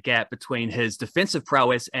closing that gap between his defensive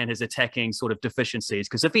prowess and his attacking sort of deficiencies.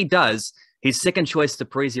 Because if he does, he's second choice to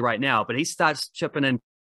Parisi right now, but he starts chipping in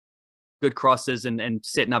good crosses and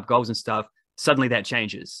setting up goals and stuff, suddenly that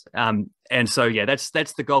changes. And so, yeah, that's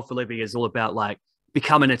the goal for Libby, is all about like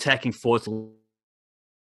become an attacking force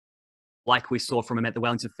like we saw from him at the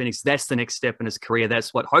Wellington Phoenix. That's the next step in his career.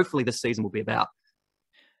 That's what hopefully this season will be about.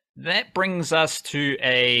 That brings us to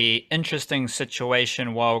a interesting situation,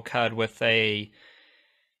 wildcard, with a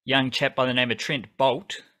young chap by the name of Trent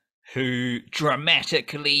Boult, who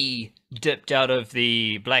dramatically dipped out of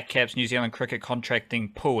the Blackcaps New Zealand cricket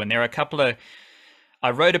contracting pool. And there are a couple of...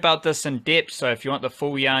 I wrote about this in depth, so if you want the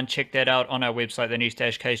full yarn, check that out on our website,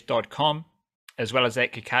 thenews-case.com, as well as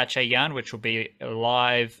that Cacace yarn, which will be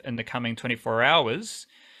live in the coming 24 hours.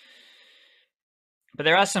 But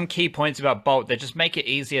there are some key points about Boult that just make it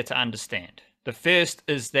easier to understand. The first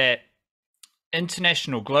is that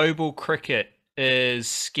international global cricket is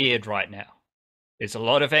scared right now. There's a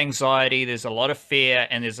lot of anxiety, there's a lot of fear,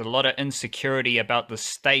 and there's a lot of insecurity about the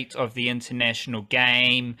state of the international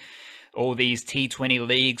game, all these T20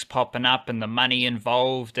 leagues popping up and the money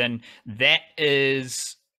involved, and that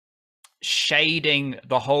is shading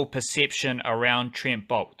the whole perception around Trent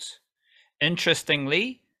Boult.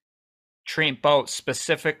 Interestingly, Trent Boult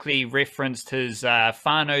specifically referenced his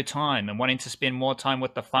whānau time and wanting to spend more time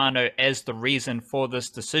with the whānau as the reason for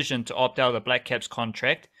this decision to opt out of the Blackcaps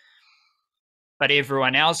contract. But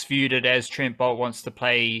everyone else viewed it as Trent Boult wants to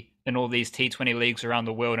play in all these T20 leagues around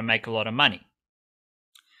the world and make a lot of money.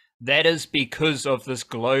 That is because of this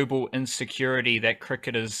global insecurity that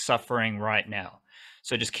cricket is suffering right now.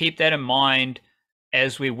 So just keep that in mind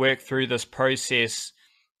as we work through this process.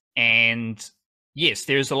 And yes,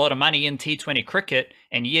 there's a lot of money in T20 cricket,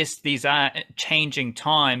 and yes, these are changing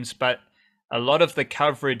times, but a lot of the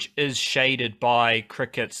coverage is shaded by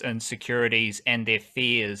cricket's insecurities and their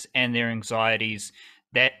fears and their anxieties.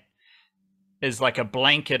 That is like a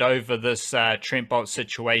blanket over this Trent Boult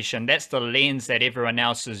situation. That's the lens that everyone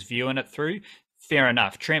else is viewing it through. Fair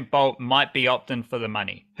enough. Trent Boult might be opting for the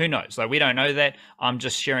money. Who knows? Like, we don't know that. I'm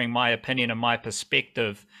just sharing my opinion and my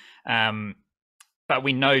perspective. But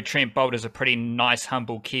we know Trent Boult is a pretty nice,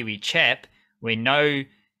 humble Kiwi chap. We know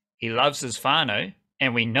he loves his whānau.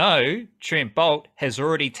 And we know Trent Boult has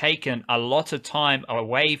already taken a lot of time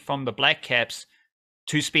away from the Blackcaps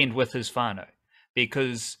to spend with his whānau.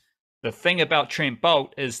 Because the thing about Trent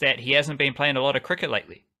Boult is that he hasn't been playing a lot of cricket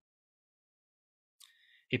lately.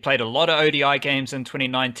 He played a lot of ODI games in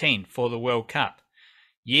 2019 for the World Cup.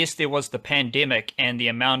 Yes, there was the pandemic and the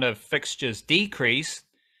amount of fixtures decreased,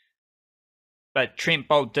 but Trent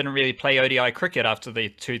Boult didn't really play ODI cricket after the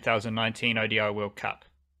 2019 ODI World Cup.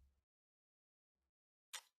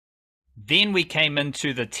 Then we came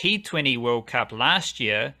into the T20 World Cup last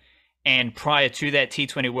year, and prior to that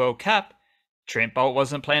T20 World Cup, Trent Boult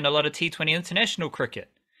wasn't playing a lot of T20 international cricket.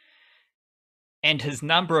 And his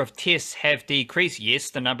number of tests have decreased. Yes,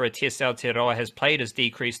 the number of tests Aotearoa has played has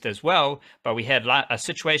decreased as well, but we had a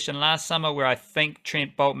situation last summer where I think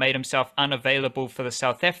Trent Boult made himself unavailable for the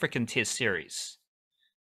South African Test series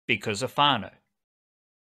because of whānau.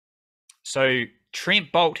 So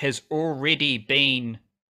Trent Boult has already been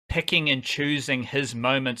picking and choosing his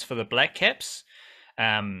moments for the Blackcaps.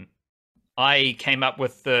 I came up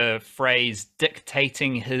with the phrase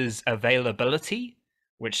dictating his availability,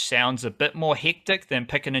 which sounds a bit more hectic than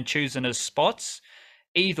picking and choosing his spots.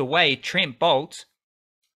 Either way, Trent Boult,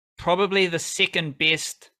 probably the second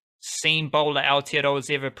best seam bowler Aotearoa has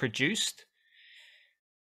ever produced.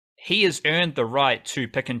 He has earned the right to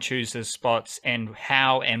pick and choose his spots and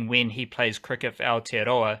how and when he plays cricket for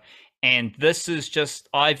Aotearoa. And this is just,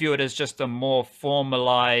 I view it as just a more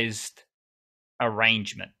formalized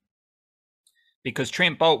arrangement. Because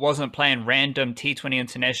Trent Boult wasn't playing random T20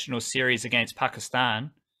 international series against Pakistan.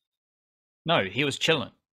 No, he was chilling.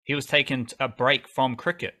 He was taking a break from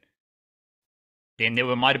cricket. Then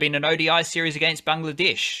there might have been an ODI series against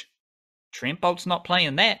Bangladesh. Trent Boult's not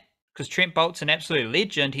playing that because Trent Boult's an absolute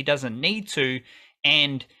legend. He doesn't need to.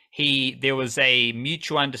 And there was a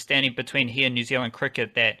mutual understanding between he and New Zealand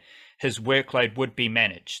cricket that his workload would be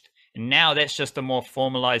managed. And now that's just a more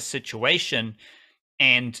formalized situation.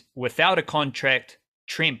 And without a contract,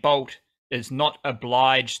 Trent Boult is not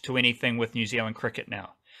obliged to anything with New Zealand cricket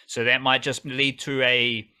now. So that might just lead to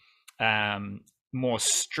a more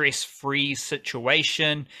stress-free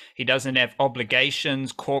situation. He doesn't have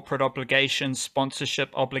obligations, corporate obligations, sponsorship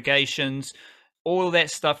obligations. All that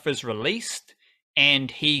stuff is released, and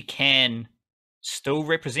he can still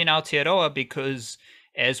represent Aotearoa because,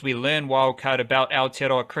 as we learn wildcard about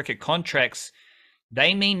Aotearoa cricket contracts,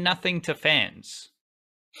 they mean nothing to fans.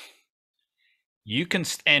 You can,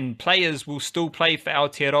 and players will still play for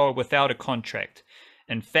Aotearoa without a contract.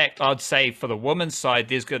 In fact, I'd say for the women's side,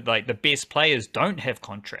 there's good, like the best players don't have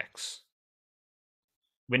contracts.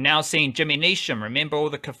 We're now seeing Jimmy Neesham. Remember all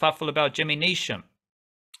the kerfuffle about Jimmy Neesham?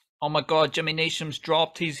 Oh my God, Jimmy Neesham's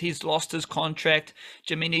dropped. He's lost his contract.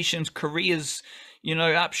 Jimmy Neesham's career's,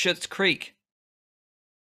 up shit's creek.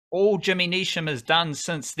 All Jimmy Neesham has done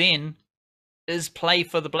since then is play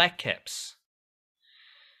for the Blackcaps.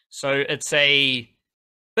 So it's a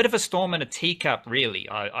bit of a storm in a teacup, really,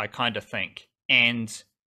 I kind of think. And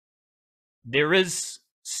there is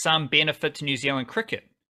some benefit to New Zealand cricket.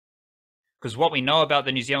 Because what we know about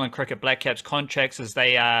the New Zealand cricket Blackcaps contracts is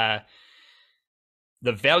the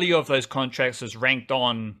value of those contracts is ranked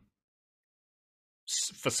on,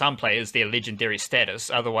 for some players, their legendary status.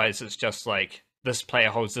 Otherwise, it's just like, this player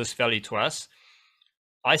holds this value to us.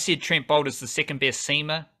 I said Trent Boult is the second best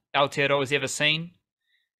seamer Aotearoa has ever seen.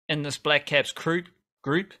 In this Blackcaps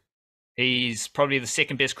group, he's probably the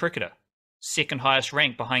second best cricketer, second highest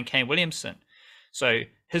rank behind Kane Williamson. So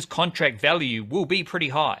his contract value will be pretty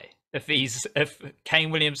high if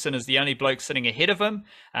Kane Williamson is the only bloke sitting ahead of him.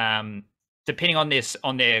 Depending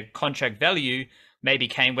on their contract value, maybe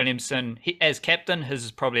Kane Williamson as captain, his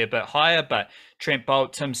is probably a bit higher. But Trent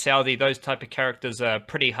Boult, Tim Southee, those type of characters are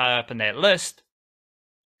pretty high up in that list.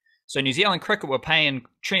 So New Zealand cricket were paying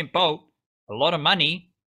Trent Boult a lot of money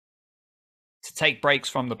to take breaks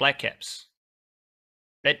from the Blackcaps.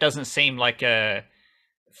 That doesn't seem like a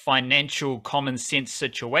financial common sense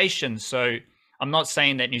situation. So I'm not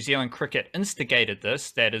saying that New Zealand cricket instigated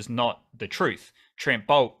this. That is not the truth. Trent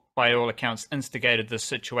Boult, by all accounts, instigated this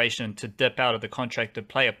situation to dip out of the contracted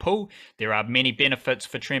player pool. There are many benefits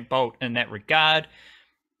for Trent Boult in that regard.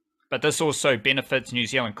 But this also benefits New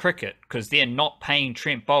Zealand cricket because they're not paying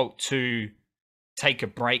Trent Boult to take a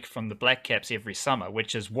break from the Blackcaps every summer,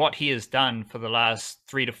 which is what he has done for the last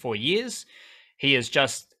 3 to 4 years.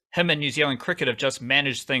 Him and New Zealand cricket have just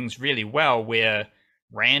managed things really well where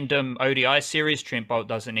random ODI series, Trent Boult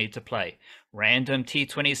doesn't need to play. Random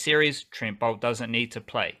T20 series, Trent Boult doesn't need to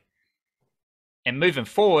play. And moving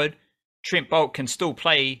forward, Trent Boult can still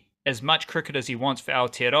play as much cricket as he wants for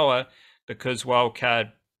Aotearoa because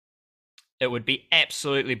wildcard, it would be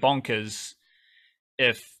absolutely bonkers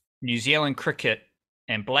if New Zealand cricket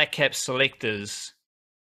and Blackcaps selectors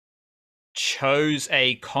chose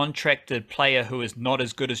a contracted player who is not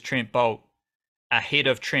as good as Trent Boult ahead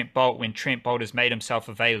of Trent Boult when Trent Boult has made himself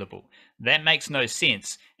available. That makes no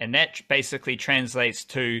sense. And that basically translates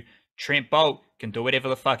to Trent Boult can do whatever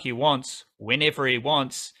the fuck he wants, whenever he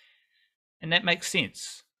wants. And that makes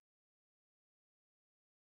sense.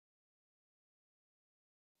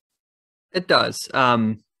 It does.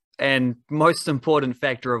 And most important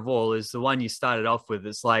factor of all is the one you started off with.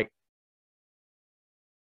 It's like,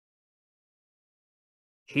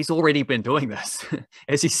 he's already been doing this.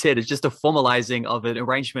 As you said, it's just a formalizing of an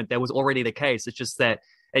arrangement that was already the case. It's just that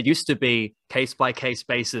it used to be case by case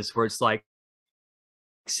basis where it's like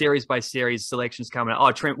series by series selections coming out.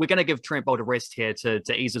 Oh, Trent, we're going to give Trent Boult a rest here to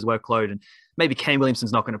ease his workload. And maybe Kane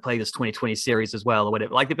Williamson's not going to play this 2020 series as well or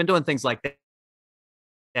whatever. Like they've been doing things like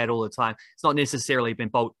that all the time. It's not necessarily been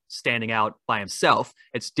Boult standing out by himself.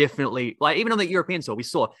 It's definitely like even on the European tour, we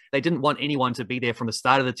saw they didn't want anyone to be there from the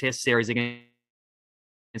start of the test series against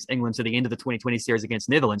England to the end of the 2020 series against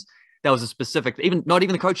Netherlands. That was a specific, not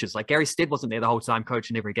even the coaches. Like Gary Stead wasn't there the whole time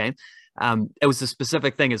coaching every game. It was a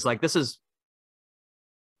specific thing. It's like this is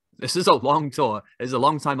a long tour. It's a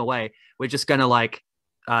long time away. We're just gonna like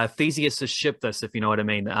Theseus has shipped this, if you know what I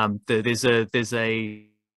mean. There's a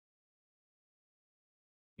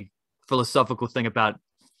philosophical thing about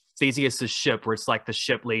Theseus's ship where it's like the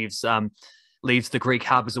ship leaves the Greek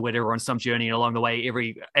harbors or whatever on some journey, and along the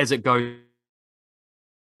way, as it goes,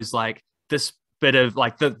 is like this bit of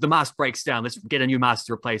like the mast breaks down. Let's get a new mast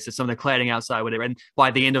to replace it. Some of the cladding outside, whatever. And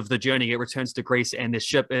by the end of the journey, it returns to Greece, and the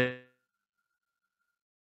ship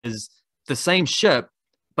is the same ship,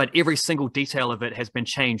 but every single detail of it has been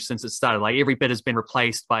changed since it started. Like every bit has been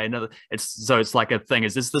replaced by another. It's like a thing.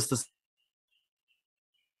 Is this the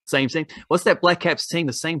same team? What's that Blackcaps team?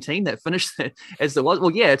 The same team that finished as it was? Well,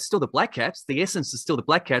 yeah, it's still the Blackcaps. The essence is still the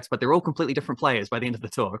Blackcaps, but they're all completely different players by the end of the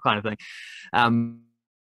tour, kind of thing.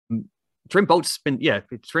 Trent Boult's been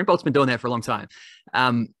doing that for a long time.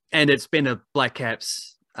 And it's been a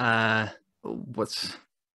Blackcaps, I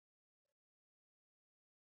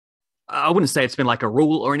wouldn't say it's been like a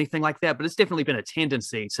rule or anything like that, but it's definitely been a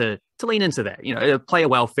tendency to lean into that. You know, player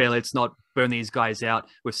welfare, let's not burn these guys out.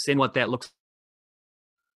 We've seen what that looks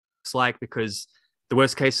like, because the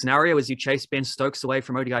worst case scenario is you chase Ben Stokes away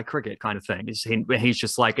from ODI cricket kind of thing. He's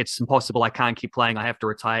just like, it's impossible. I can't keep playing. I have to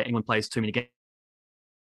retire. England plays too many games.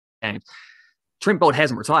 Trent Boult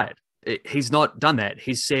hasn't retired. He's not done that.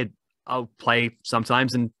 He's said, I'll play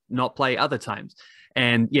sometimes and not play other times.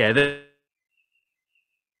 And yeah,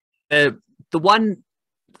 the one,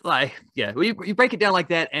 like, yeah, you break it down like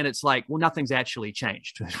that and it's like, well, nothing's actually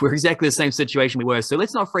changed. We're exactly the same situation we were. So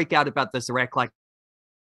let's not freak out about this or act like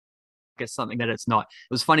it's something that it's not.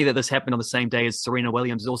 It was funny that this happened on the same day as Serena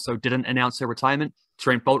Williams also didn't announce her retirement.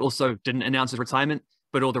 Trent Boult also didn't announce his retirement,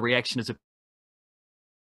 but all the reaction is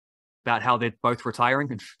about how they're both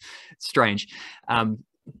retiring. Strange.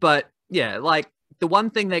 But yeah, like the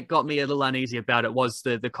one thing that got me a little uneasy about it was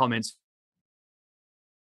the comments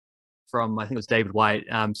from, I think it was David White,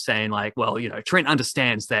 saying like, well, you know, Trent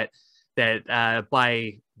understands that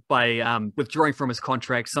by withdrawing from his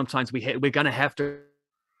contract, sometimes we're going to have to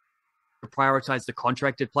prioritize the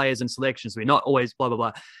contracted players and selections. We're not always blah, blah,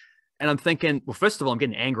 blah. And I'm thinking, well, first of all, I'm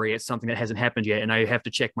getting angry at something that hasn't happened yet. And I have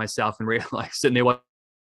to check myself and realize, sitting there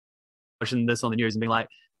watching this on the news and being like,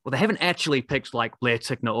 well, they haven't actually picked like Blair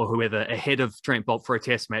Tickner or whoever ahead of Trent Boult for a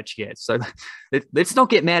test match yet. So let's not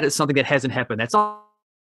get mad at something that hasn't happened. That's all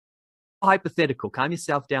hypothetical. Calm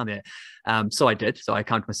yourself down there. So I did. So I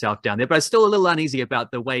calmed myself down there, but I was still a little uneasy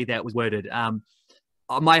about the way that was worded.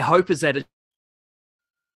 My hope is that it's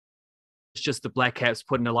just the Blackcaps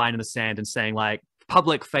putting a line in the sand and saying like,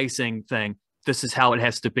 public facing thing, this is how it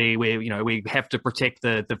has to be. We have to protect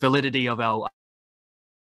the validity of our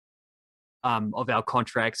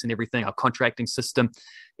contracts and everything, our contracting system,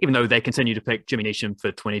 even though they continue to pick Jimmy Neesham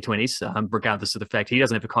for 2020s, regardless of the fact he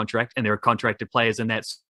doesn't have a contract and there are contracted players in that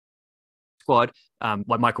squad.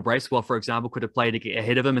 Like Michael Bracewell, for example, could have played to get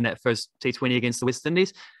ahead of him in that first T20 against the West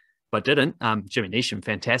Indies, but didn't. Jimmy Neesham,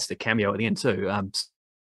 fantastic cameo at the end too.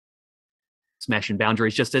 Smashing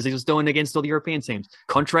boundaries just as he was doing against all the European teams.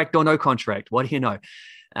 Contract or no contract, what do you know?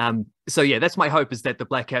 So yeah, that's my hope, is that the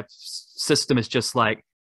Blackcaps system is just like,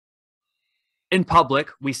 in public,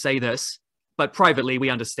 we say this, but privately,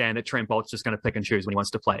 we understand that Trent Boult's just going to pick and choose when he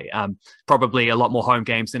wants to play. Probably a lot more home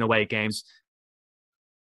games than away games.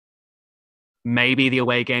 Maybe the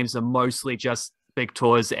away games are mostly just big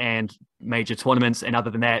tours and major tournaments, and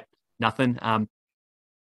other than that, nothing.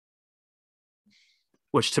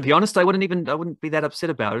 Which, to be honest, I wouldn't be that upset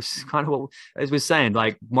about. It's kind of what, as we're saying,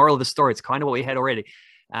 like, moral of the story, it's kind of what we had already.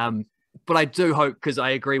 but I do hope, because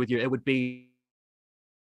I agree with you, it would be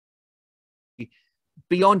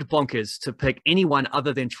beyond bonkers to pick anyone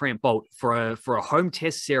other than Trent Boult for a home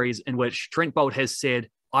test series in which Trent Boult has said,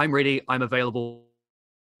 "I'm ready, I'm available,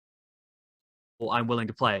 I'm willing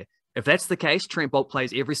to play." If that's the case, Trent Boult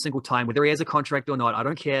plays every single time, whether he has a contract or not. I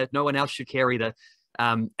don't care. No one else should care either.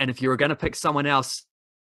 And if you're going to pick someone else,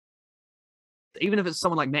 even if it's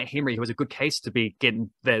someone like Matt Henry, who has a good case to be getting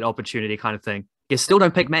that opportunity kind of thing, you still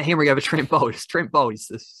don't pick Matt Henry over Trent Boult. It's Trent Boult. He's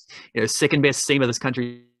the second best seamer this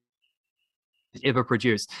country ever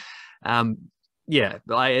produced. Yeah,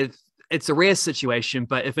 it's a rare situation,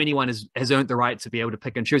 but if anyone has earned the right to be able to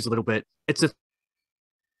pick and choose a little bit, it's a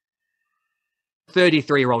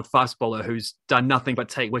 33-year-old fast bowler who's done nothing but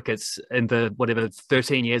take wickets in the whatever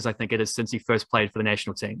 13 years I think it is since he first played for the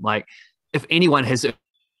national team. Like, if anyone has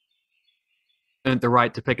earned the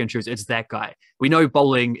right to pick and choose, it's that guy. We know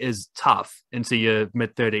bowling is tough into your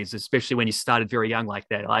mid-30s, especially when you started very young like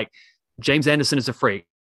that. Like, James Anderson is a freak.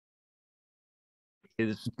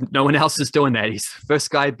 No one else is doing that. He's the first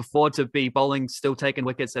guy before to be bowling, still taking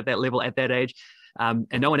wickets at that level at that age. And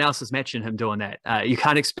no one else is matching him doing that. You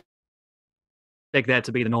can't expect that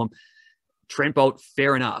to be the norm. Trent Boult,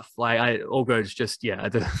 fair enough. Like, all good. It's just, yeah,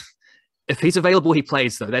 if he's available, he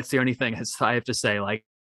plays, though. That's the only thing I have to say. Like,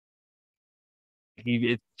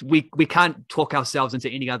 we can't talk ourselves into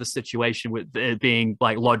any other situation with it being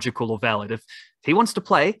like logical or valid. If he wants to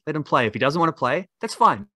play, let him play. If he doesn't want to play, that's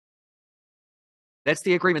fine. That's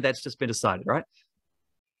the agreement that's just been decided, right?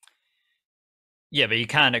 Yeah, but you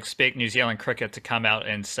can't expect New Zealand cricket to come out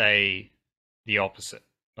and say the opposite.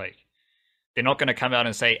 Like, they're not going to come out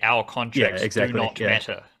and say our contracts do not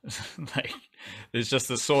matter. Like, there's just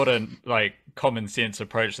the sort of like common sense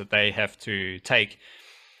approach that they have to take.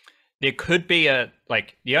 There could be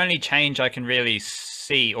the only change I can really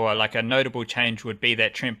see, or like a notable change, would be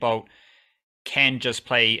that Trent Boult can just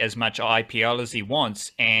play as much IPL as he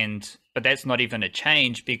wants, but that's not even a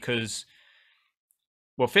change because,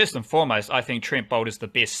 well, first and foremost, I think Trent Boult is the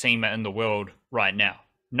best seamer in the world right now.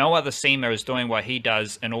 No other seamer is doing what he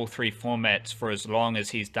does in all three formats for as long as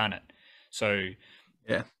he's done it. So,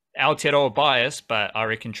 yeah, Aotearoa bias, but I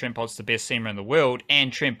reckon Trent Boult's the best seamer in the world,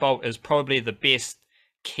 and Trent Boult is probably the best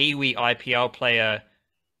Kiwi IPL player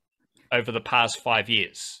over the past 5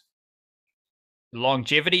 years.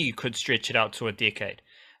 Longevity, you could stretch it out to a decade.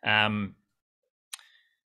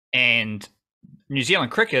 And New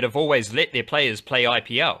Zealand cricket have always let their players play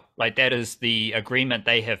IPL. Like, that is the agreement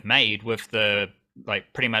they have made with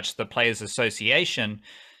pretty much the Players Association.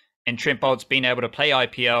 And Trent Boult's been able to play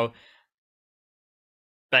IPL,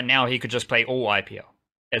 but now he could just play all IPL,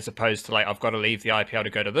 as opposed to I've got to leave the IPL to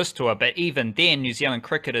go to this tour. But even then, New Zealand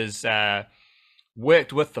cricketers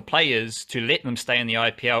worked with the players to let them stay in the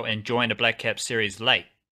IPL and join a Blackcaps series late.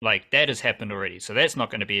 Like, that has happened already. So that's not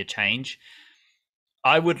going to be a change.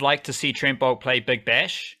 I would like to see Trent Boult play Big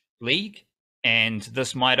Bash League, and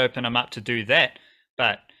this might open him up to do that.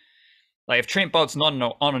 But if Trent Boult's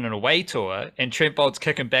not on an away tour, and Trent Boult's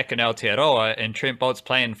kicking back in Aotearoa, and Trent Boult's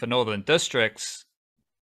playing for Northern Districts,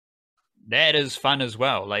 that is fun as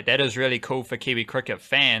well. Like, that is really cool for Kiwi cricket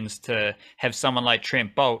fans to have someone like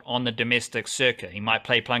Trent Boult on the domestic circuit. He might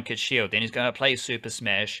play Plunket Shield, then he's going to play Super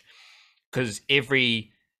Smash, because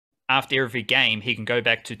after every game, he can go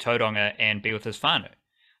back to Tauranga and be with his whānau.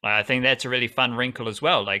 I think that's a really fun wrinkle as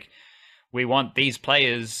well. We want these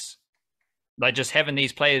players, just having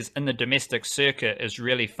these players in the domestic circuit is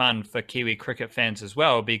really fun for Kiwi cricket fans as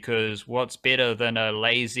well, because what's better than a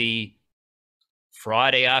lazy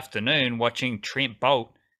Friday afternoon watching Trent Boult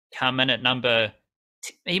come in at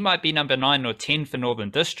he might be number 9 or 10 for Northern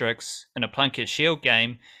Districts in a Plunket Shield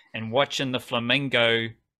game, and watching the Flamingo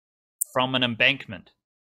from an embankment.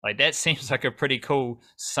 That seems like a pretty cool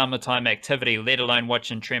summertime activity, let alone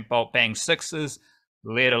watching Trent Boult bang sixes,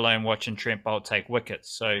 let alone watching Trent Boult take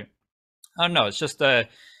wickets. So, I don't know, it's just a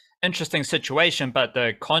interesting situation, but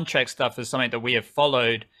the contract stuff is something that we have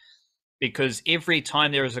followed, because every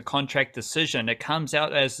time there is a contract decision, it comes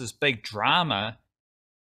out as this big drama,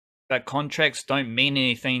 but contracts don't mean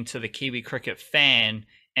anything to the Kiwi cricket fan,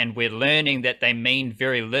 and we're learning that they mean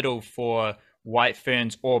very little for White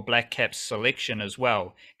Ferns or Blackcaps selection as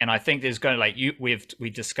well. And I think there's going to, we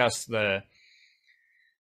discussed how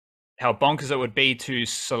bonkers it would be to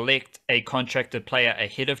select a contracted player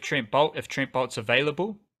ahead of Trent Boult if Trent Boult's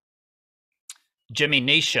available. Jimmy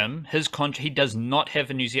Neesham, he does not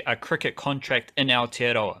have a cricket contract in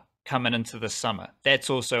Aotearoa coming into the summer.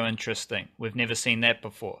 That's also interesting. We've never seen that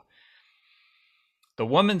before. The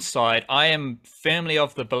women's side, I am firmly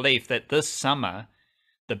of the belief that this summer,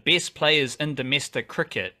 the best players in domestic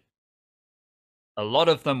cricket a lot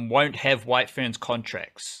of them won't have White Ferns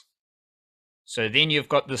contracts. So then you've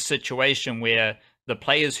got this situation where the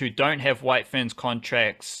players who don't have White Ferns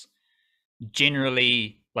contracts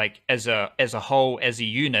generally, like as a whole, as a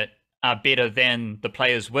unit, are better than the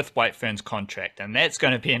players with White Ferns contract. And that's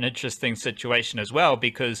going to be an interesting situation as well,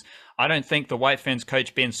 because I don't think the White Ferns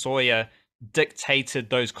coach Ben Sawyer dictated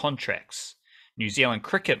those contracts. New Zealand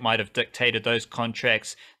cricket might have dictated those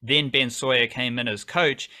contracts. Then Ben Sawyer came in as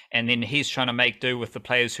coach, and then he's trying to make do with the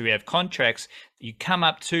players who have contracts. You come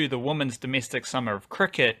up to the women's domestic summer of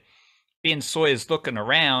cricket, Ben Sawyer's looking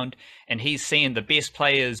around and he's seeing the best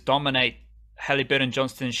players dominate Halliburton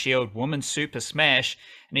Johnston Shield Women's Super Smash,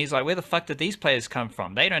 and he's like, where the fuck did these players come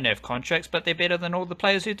from? They don't have contracts, but they're better than all the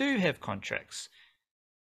players who do have contracts.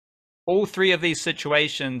 All three of these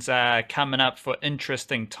situations are coming up for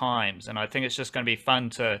interesting times, and I think it's just going to be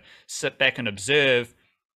fun to sit back and observe,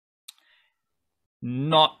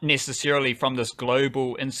 not necessarily from this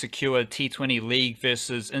global insecure T20 league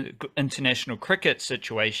versus international cricket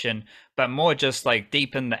situation, but more just like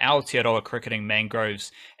deep in the Aotearoa cricketing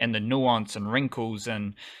mangroves and the nuance and wrinkles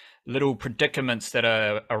and little predicaments that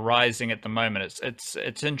are arising at the moment.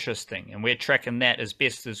 It's interesting, and we're tracking that as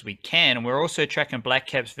best as we can. And we're also tracking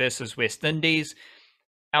Blackcaps versus West Indies.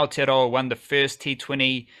 Aotearoa won the first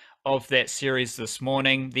T20 of that series this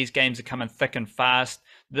morning. These games are coming thick and fast.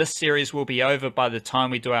 This series will be over by the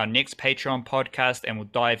time we do our next Patreon podcast, and we'll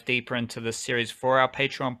dive deeper into this series for our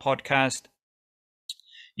Patreon podcast.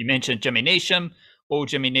 You mentioned Jimmy Neesham. All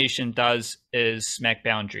Jimmy Neesham does is smack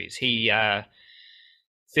boundaries. He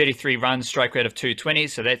 33 runs, strike rate of 220,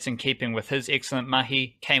 so that's in keeping with his excellent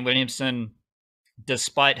mahi. Kane Williamson,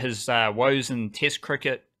 despite his woes in Test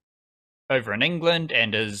cricket over in England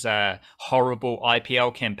and his horrible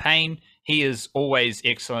IPL campaign, he is always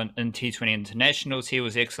excellent in T20 internationals. He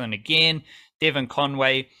was excellent again. Devon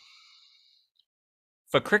Conway,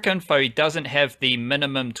 for Cricinfo, he doesn't have the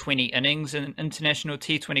minimum 20 innings in international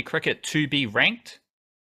T20 cricket to be ranked,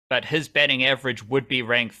 but his batting average would be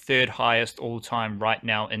ranked third highest all time right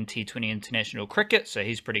now in T20 international cricket, so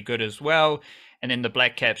he's pretty good as well. And then the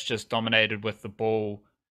Blackcaps just dominated with the ball.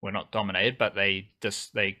 Well, not dominated, but they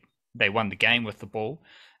won the game with the ball.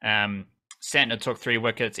 Santner took 3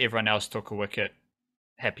 wickets. Everyone else took a wicket.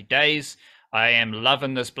 Happy days. I am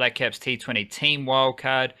loving this Blackcaps T20 team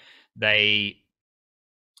wildcard.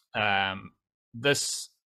 This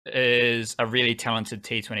is a really talented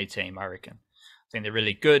T20 team, I reckon. I think they're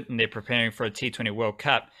really good, and they're preparing for a T20 World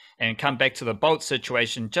Cup. And come back to the Boult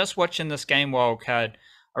situation, just watching this game wildcard,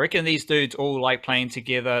 I reckon these dudes all like playing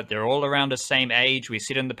together. They're all around the same age. We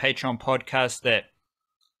said in the Patreon podcast that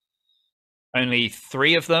only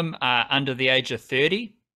 3 of them are under the age of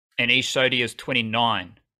 30, and Ish Sodhi is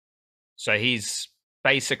 29. So he's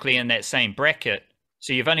basically in that same bracket.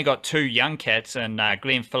 So you've only got 2 young cats, and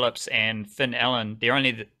Glenn Phillips and Finn Allen. They're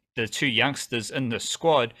only the 2 youngsters in the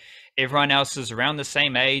squad. Everyone else is around the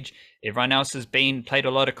same age. Everyone else has played a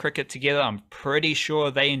lot of cricket together. I'm pretty sure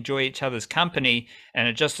they enjoy each other's company, and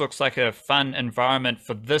it just looks like a fun environment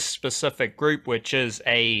for this specific group, which is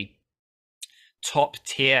a top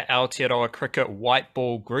tier Aotearoa cricket white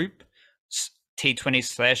ball group,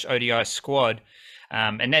 T20/ODI squad.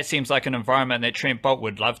 And that seems like an environment that Trent Boult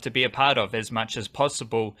would love to be a part of as much as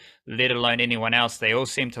possible, let alone anyone else. They all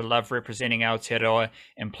seem to love representing Aotearoa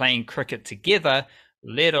and playing cricket together,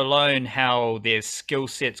 let alone how their skill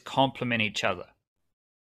sets complement each other.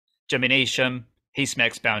 Jimmy Neesham, he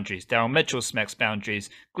smacks boundaries. Daryl Mitchell smacks boundaries.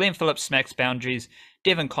 Glenn Phillips smacks boundaries.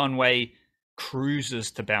 Devon Conway cruises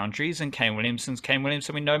to boundaries, and Kane Williamson.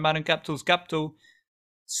 We know Martin Guptill's Guptill.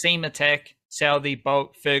 Seam attack, Southey,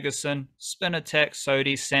 Boult, Ferguson. Spin attack,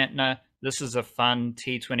 Sodhi, Santner. This is a fun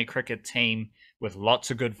T20 cricket team with lots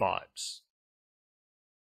of good vibes.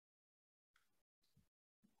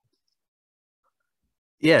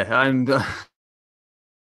 Yeah, I'm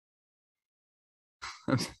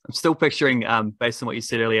still picturing, based on what you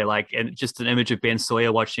said earlier, like, and just an image of Ben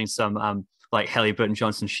Sawyer watching some like Halliburton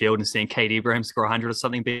Johnson Shield and seeing Kate Ibrahim score 100 or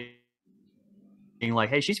something, being like,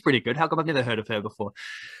 hey, she's pretty good. How come I've never heard of her before?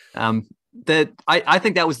 I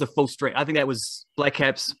think that was the full strength. I think that was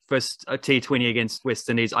Blackcaps first T20 against West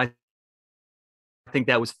Indies. I think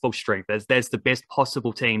that was full strength. That's the best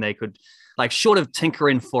possible team they could, like, short of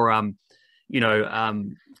tinkering for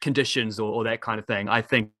conditions or that kind of thing. I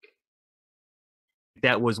think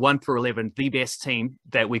that was 1 through 11 the best team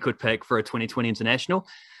that we could pick for a 2020 international,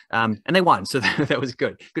 and they won, so that was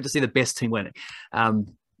good to see the best team winning,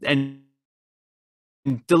 and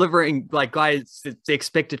delivering, like, guys, the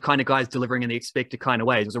expected kind of guys delivering in the expected kind of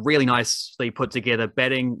ways. It was a really nicely put together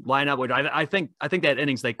batting lineup. I think that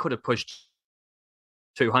innings they could have pushed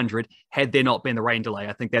 200 had there not been the rain delay.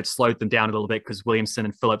 I think that slowed them down a little bit because Williamson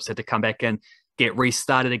and Phillips had to come back in, get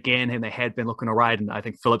restarted again, and they had been looking all right. And I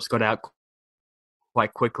think Phillips got out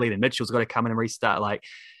quite quickly. Then Mitchell's got to come in and restart.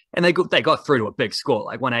 And they got through to a big score,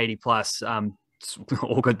 like 180 plus.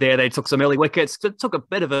 All good there. They took some early wickets. It took a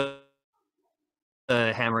bit of a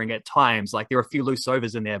hammering at times. Like there were a few loose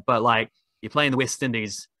overs in there, but like you're playing the West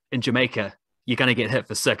Indies in Jamaica, you're going to get hit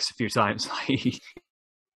for 6 a few times. You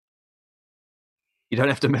don't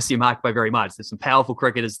have to miss your mark by very much. There's some powerful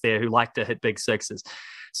cricketers there who like to hit big sixes.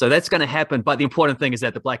 So that's going to happen. But the important thing is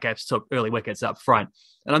that the Blackcaps took early wickets up front.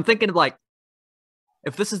 And I'm thinking of like,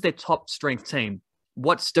 if this is their top strength team,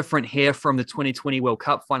 what's different here from the 2020 World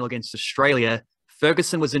Cup final against Australia?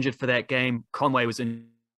 Ferguson was injured for that game. Conway was injured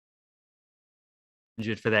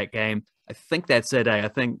for that game. I think that's it. I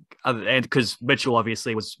think, and because Mitchell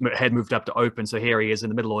obviously had moved up to open, so here he is in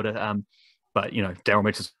the middle order. But Daryl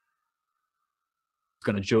Mitchell's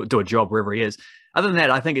going to do a job wherever he is. Other than that,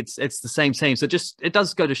 I think it's the same team. So it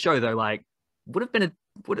does go to show though, like would have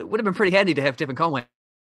been pretty handy to have Devon Conway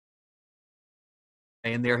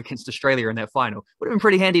in there against Australia in that final. Would have been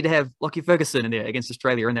pretty handy to have Lockie Ferguson in there against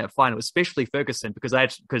Australia in that final, especially Ferguson because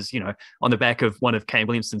on the back of one of Kane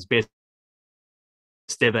Williamson's best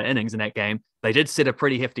ever innings in that game, they did set a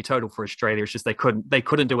pretty hefty total for Australia. It's just they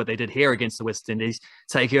couldn't do what they did here against the West Indies,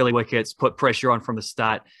 take early wickets, put pressure on from the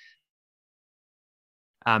start.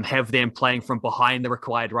 Have them playing from behind the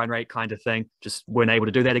required run rate kind of thing. Just weren't able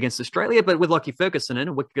to do that against Australia, but with Lockie Ferguson in,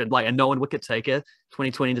 a known wicket taker,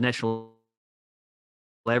 2020 international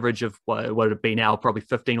average of what would it be now, probably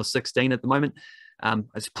 15 or 16 at the moment.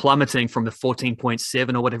 It's plummeting from the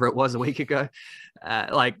 14.7 or whatever it was a week ago.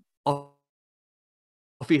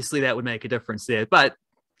 Obviously that would make a difference there. But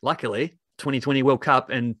luckily, 2020 World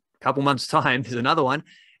Cup in a couple months' time, there's another one.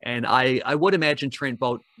 And I would imagine Trent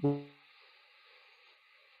Boult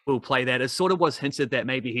will play that. It sort of was hinted that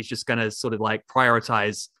maybe he's just going to sort of like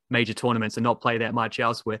prioritize major tournaments and not play that much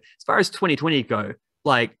elsewhere. As far as 2020 go,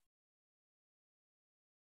 like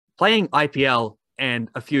playing IPL and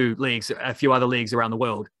a few other leagues around the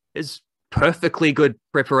world is perfectly good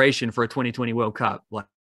preparation for a 2020 World Cup. Like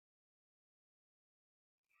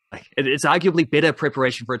it's arguably better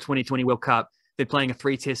preparation for a 2020 World Cup than playing a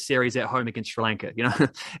 3-test series at home against Sri Lanka.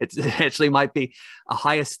 It actually might be a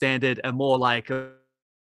higher standard and more like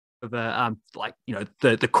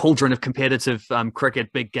the cauldron of competitive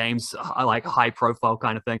cricket, big games, like high profile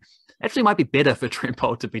kind of thing. Actually might be better for Trent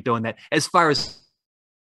Boult to be doing that. As far as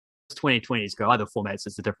 2020s go, other formats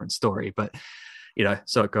is a different story, but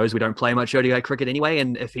so it goes. We don't play much ODI cricket anyway,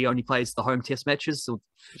 and if he only plays the home test matches,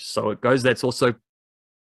 so it goes. That's also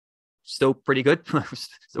still pretty good.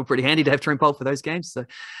 Still pretty handy to have Trent Boult for those games. So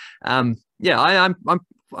I'm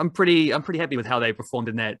pretty happy with how they performed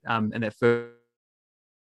in that first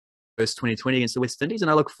 2020 against the West Indies, and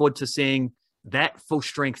I look forward to seeing that full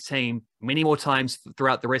strength team many more times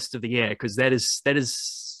throughout the rest of the year, because that is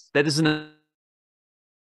an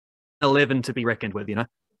 11 to be reckoned with.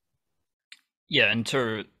 Yeah, and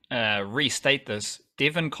to restate this,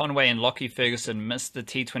 Devon Conway and Lockie Ferguson missed the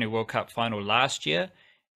T20 World Cup final last year,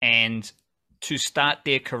 and to start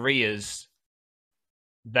their careers,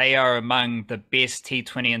 they are among the best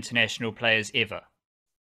T20 international players ever.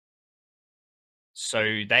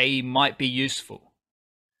 So they might be useful.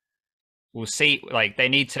 We'll see. Like they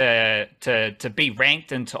need to be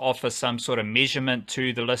ranked and to offer some sort of measurement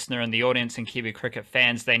to the listener and the audience and Kiwi cricket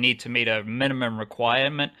fans. They need to meet a minimum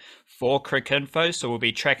requirement for Cricket Info. So we'll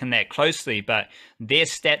be tracking that closely. But their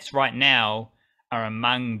stats right now are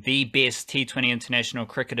among the best T20 international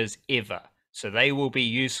cricketers ever. So they will be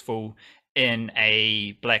useful in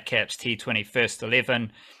a Blackcaps T20 first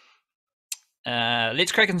 11.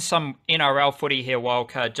 Let's crack in some NRL footy here,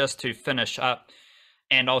 Wildcard, just to finish up.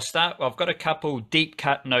 And I've got a couple deep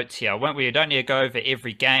cut notes here. We don't need to go over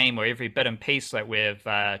every game or every bit and piece like we've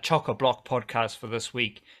Chock-a-Block podcast for this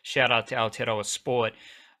week. Shout out to Aotearoa Sport.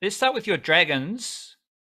 Let's start with your Dragons,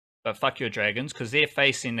 but fuck your Dragons, because they're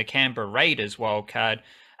facing the Canberra Raiders, Wildcard.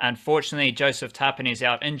 Unfortunately, Joseph Tapine is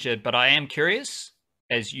out injured, but I am curious,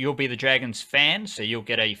 as you'll be the Dragons fan, so you'll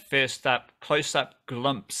get a first up, close-up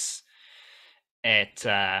glimpse at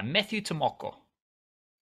Matthew Tomoko.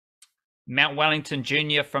 Mount Wellington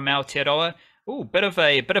Jr. from Aotearoa. Ooh, bit of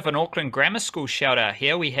an Auckland Grammar School shout out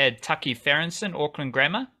here. We had Taki Farrenson, Auckland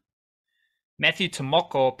Grammar. Matthew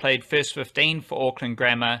Tomoko played first 15 for Auckland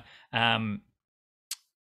Grammar,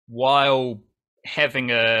 while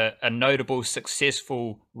having a notable,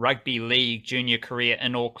 successful rugby league junior career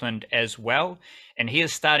in Auckland as well. And he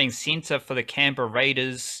is starting centre for the Canberra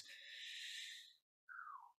Raiders.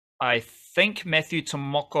 I think Matthew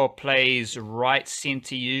Tomoko plays right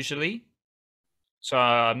center usually. So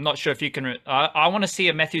I'm not sure if you can. I want to see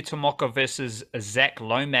a Matthew Tomoko versus a Zach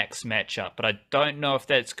Lomax matchup, but I don't know if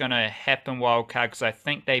that's going to happen wildcard because I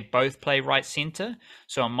think they both play right center.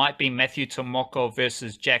 So it might be Matthew Tomoko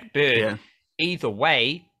versus Jack Bird. Yeah. Either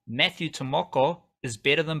way, Matthew Tomoko is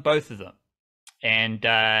better than both of them. And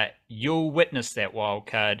you'll witness that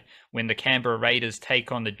wildcard when the Canberra Raiders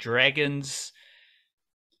take on the Dragons.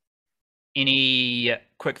 Any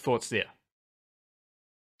quick thoughts there?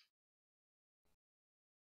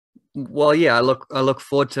 Well, yeah, I look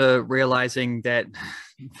forward to realizing that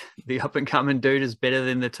the up and coming dude is better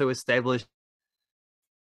than the two established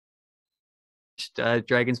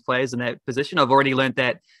Dragons players in that position. I've already learned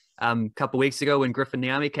that a couple of weeks ago when Griffin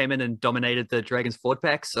Niami came in and dominated the Dragons forward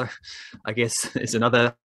pack. So I guess it's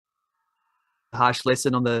another harsh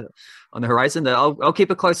lesson on the horizon. I'll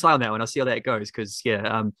keep a close eye on that one. I'll see how that goes because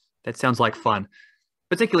that sounds like fun,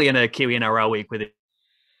 particularly in a Kiwi-NRL week where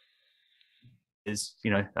is,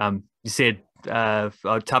 you said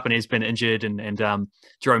Tapane has been injured and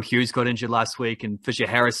Jerome Hughes got injured last week and Fisher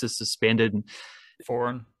Harris is suspended. And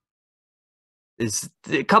foreign is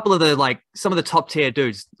a couple of some of the top tier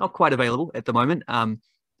dudes not quite available at the moment,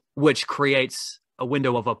 which creates a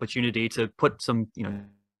window of opportunity to put some,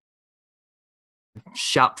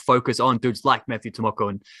 sharp focus on dudes like Matthew Tomoko.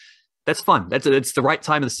 And that's fun. It's the right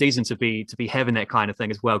time of the season to be having that kind of thing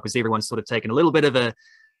as well, because everyone's sort of taken a little bit of a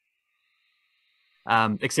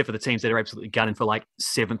except for the teams that are absolutely gunning for like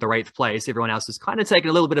 7th or 8th place. Everyone else is kind of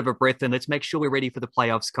taking a little bit of a breath and let's make sure we're ready for the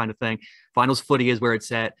playoffs kind of thing. Finals footy is where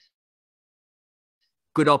it's at.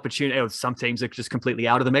 Good opportunity. Some teams are just completely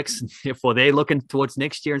out of the mix before they're looking towards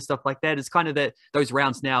next year and stuff like that. It's kind of those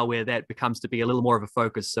rounds now where that becomes to be a little more of a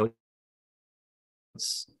focus. So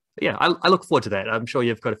I look forward to that. I'm sure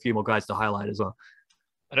you've got a few more guys to highlight as well.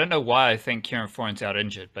 I don't know why I think Kieran Foran's out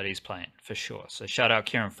injured, but he's playing for sure. So shout out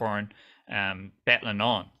Kieran Foran. Battling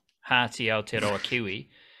on. Hāti Aotearoa Kiwi.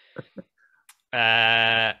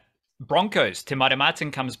 Broncos. Te Maire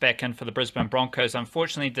Martin comes back in for the Brisbane Broncos.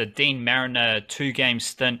 Unfortunately, the Dean Mariner 2-game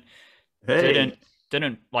stint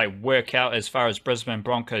didn't work out as far as Brisbane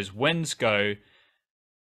Broncos wins go.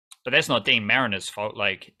 But that's not Dean Mariner's fault.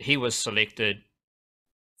 He was selected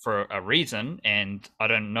for a reason, and I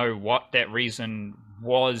don't know what that reason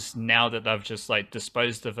was now that they've just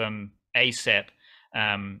disposed of him ASAP.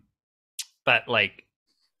 But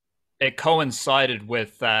it coincided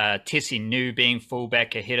with Tessie New being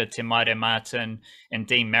fullback ahead of Te Maire Martin, and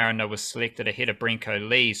Dean Mariner was selected ahead of Brenko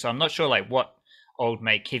Lee. So I'm not sure what old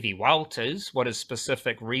mate Kevy Walters, what his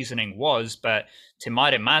specific reasoning was, but Te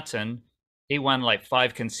Maire Martin, he won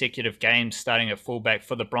 5 consecutive games starting at fullback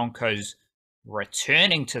for the Broncos,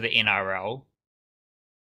 returning to the NRL,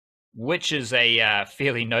 which is a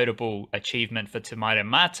fairly notable achievement for Te Maire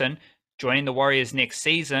Martin, joining the Warriors next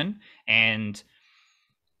season. And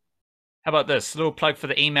how about this? A little plug for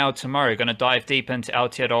the email tomorrow. Going to dive deep into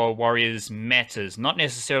Aotearoa Warriors matters. Not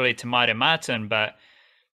necessarily Te Maire Martin, but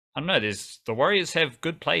I don't know. The Warriors have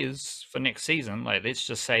good players for next season. Let's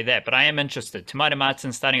just say that. But I am interested. Te Maire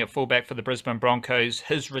Martin starting at fullback for the Brisbane Broncos.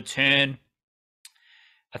 His return.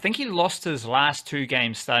 I think he lost his last 2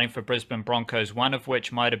 games starting for Brisbane Broncos, one of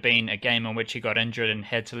which might have been a game in which he got injured and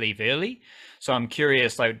had to leave early. So I'm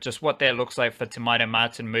curious, just what that looks like for Te Maire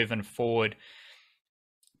Martin moving forward.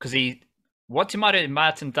 Because what Te Maire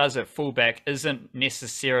Martin does at fullback isn't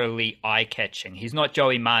necessarily eye-catching. He's not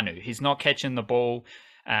Joey Manu. He's not catching the ball,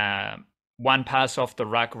 one pass off the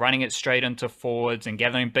ruck, running it straight into forwards and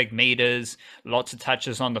gathering big meters, lots of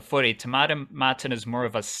touches on the footy. Te Maire Martin is more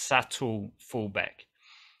of a subtle fullback.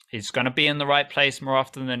 He's going to be in the right place more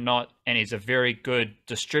often than not, and he's a very good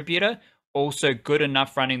distributor. Also good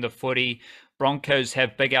enough running the footy. Broncos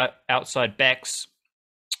have big outside backs,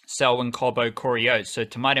 Selwyn, Cobbo, Corey Oates. So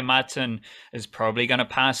Te Maire Martin is probably going to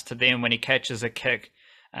pass to them when he catches a kick.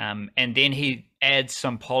 And then he adds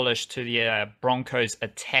some polish to the Broncos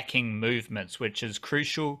attacking movements, which is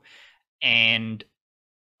crucial. And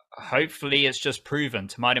hopefully it's just proven.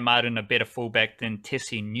 Te Maire Martin a better fullback than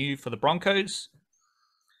Tessie New for the Broncos.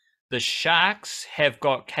 The Sharks have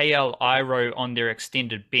got KL Iro on their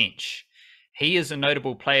extended bench. He is a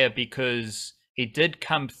notable player because he did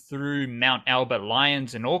come through Mount Albert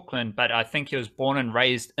Lions in Auckland, but I think he was born and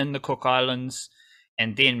raised in the Cook Islands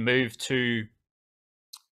and then moved to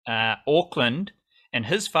Auckland. And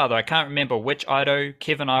his father, I can't remember which Iro,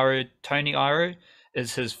 Kevin Iro, Tony Iro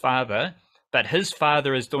is his father, but his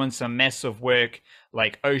father is doing some massive work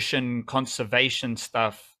ocean conservation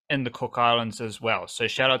stuff in the Cook Islands as well. So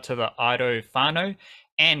shout out to the Iro whānau.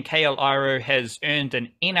 And KL Iro has earned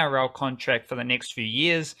an NRL contract for the next few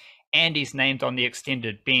years and he's named on the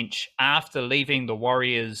extended bench after leaving the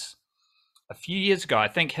Warriors a few years ago. I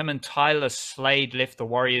think him and Tyler Slade left the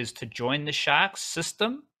Warriors to join the Sharks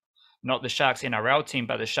system, not the Sharks NRL team,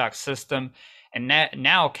 but the Sharks system. And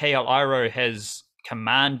now KL Iro has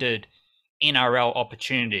commanded NRL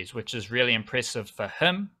opportunities, which is really impressive for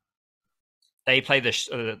him. They play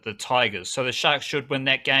the Tigers, so the Sharks should win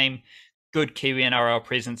that game. Good Kiwi-NRL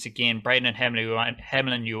presence again. Braden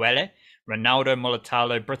Hamlin-Uele, Ronaldo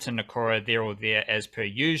Mulatalo, Britton Nakora, they're all there as per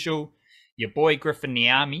usual. Your boy Griffin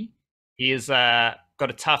Niami, he has got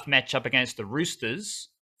a tough matchup against the Roosters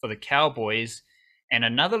for the Cowboys. And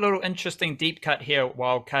another little interesting deep cut here,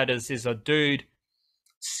 wild cut, is a dude,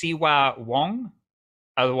 Siwa Wong,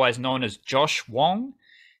 otherwise known as Josh Wong.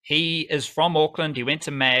 He is from Auckland. He went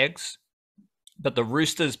to Mags, but the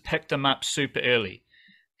Roosters picked him up super early.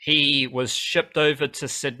 He was shipped over to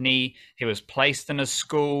Sydney. He was placed in a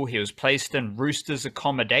school. He was placed in Roosters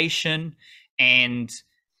accommodation. And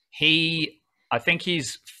I think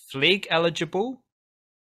he's flag eligible.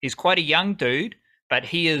 He's quite a young dude, but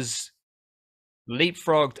he is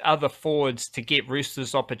leapfrogged other forwards to get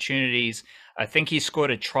Roosters opportunities. I think he scored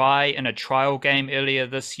a try in a trial game earlier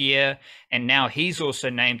this year, and now he's also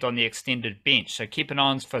named on the extended bench. So keep an eye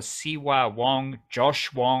on for Siwa Wong,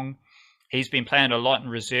 Josh Wong. He's been playing a lot in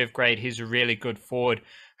reserve grade. He's a really good forward.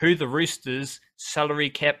 Who the Roosters, salary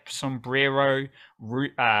cap, sombrero,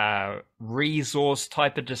 resource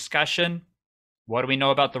type of discussion. What do we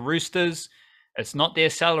know about the Roosters? It's not their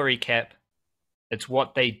salary cap. It's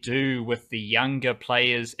what they do with the younger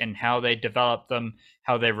players and how they develop them,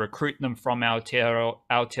 how they recruit them from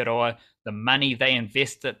Aotearoa. The money they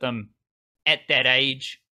invest at them at that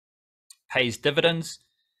age pays dividends.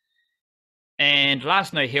 And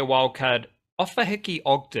last note here, wildcard, Ofahiki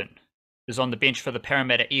Ogden is on the bench for the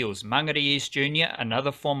Parramatta Eels. Mangere East Jr.,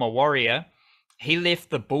 another former Warrior, he left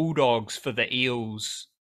the Bulldogs for the Eels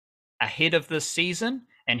ahead of this season.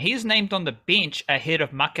 And he's named on the bench ahead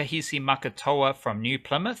of Makahisi Makatoa from New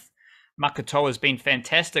Plymouth. Makatoa has been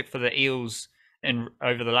fantastic for the Eels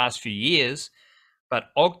over the last few years,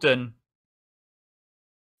 but Ogden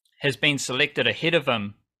has been selected ahead of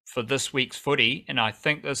him for this week's footy, and I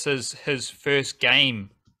think this is his first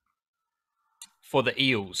game for the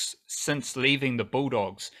Eels since leaving the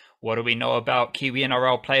Bulldogs. What do we know about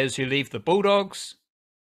Kiwi-NRL players who leave the Bulldogs?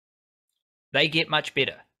 They get much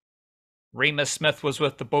better. Remus Smith was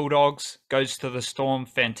with the Bulldogs, goes to the Storm,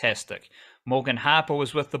 fantastic. Morgan Harper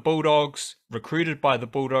was with the Bulldogs, recruited by the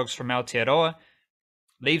Bulldogs from Aotearoa,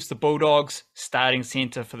 leaves the Bulldogs, starting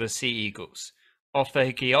centre for the Sea Eagles.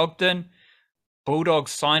 Ofahiki Ogden,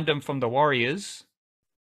 Bulldogs signed him from the Warriors,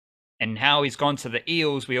 and how he's gone to the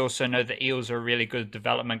Eels. We also know the Eels are a really good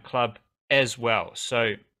development club as well.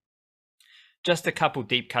 So just a couple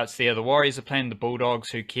deep cuts there. The Warriors are playing the Bulldogs,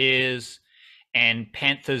 who cares? And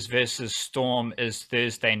Panthers versus Storm is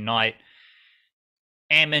Thursday night.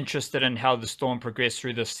 Am interested in how the Storm progress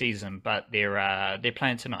through this season, but they're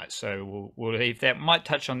playing tonight, so we'll leave that. Might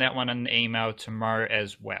touch on that one in the email tomorrow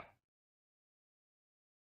as well.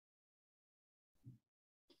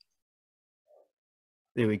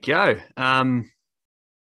 There we go. I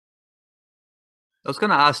was going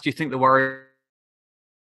to ask, do you think the Warriors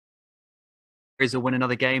will win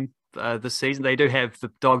another game this season? They do have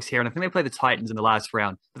the Dogs here, and I think they play the Titans in the last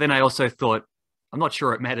round. But then I also thought, I'm not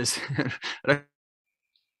sure it matters.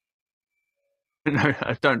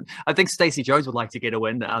 I don't. I think Stacey Jones would like to get a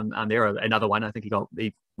win. There another one. I think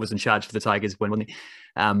he was in charge for the Tigers win, wasn't he?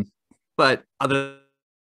 But other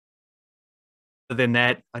than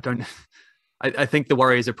that, I don't. I think the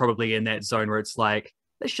Warriors are probably in that zone where it's like,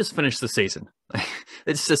 let's just finish the season.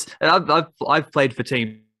 It's just, and I've played for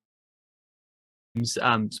teams,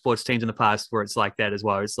 sports teams in the past where it's like that as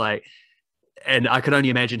well. It's like, and I can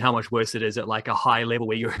only imagine how much worse it is at like a high level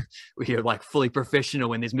where you're like fully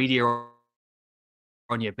professional and there's media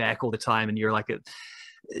on your back all the time, and you're like,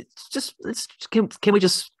 can we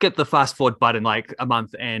just get the fast forward button like a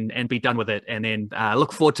month and be done with it, and then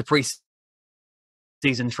look forward to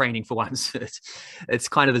pre-season training for once. It's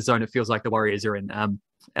kind of the zone it feels like the Warriors are in, and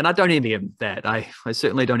I don't envy him that. I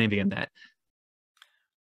certainly don't envy him that.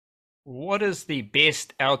 What is the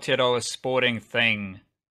best Aotearoa sporting thing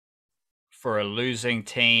for a losing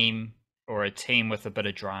team or a team with a bit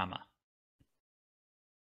of drama?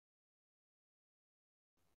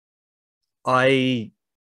 I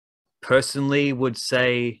personally would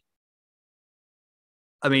say,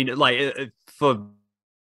 I mean, like if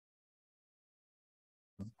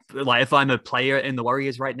I'm a player in the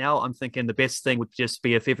Warriors right now, I'm thinking the best thing would just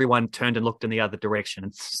be if everyone turned and looked in the other direction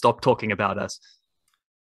and stopped talking about us.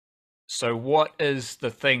 So what is the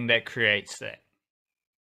thing that creates that?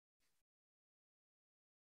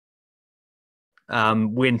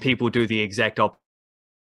 when people do the exact opposite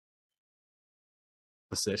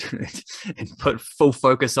and put full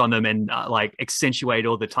focus on them and like accentuate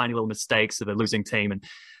all the tiny little mistakes of the losing team and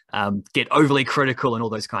get overly critical and all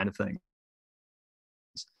those kind of things.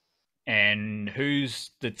 And who's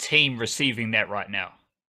the team receiving that right now?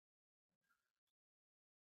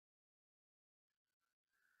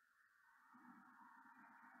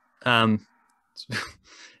 I'm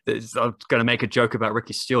going to make a joke about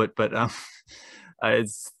Ricky Stewart, but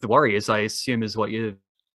it's the Warriors, I assume, is what you're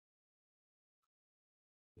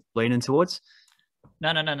leaning towards.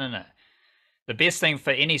 No. The best thing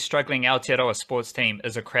for any struggling Aotearoa sports team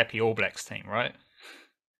is a crappy All Blacks team, right?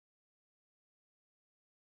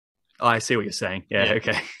 Oh, I see what you're saying. Yeah.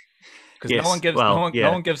 Okay. Because Yes. no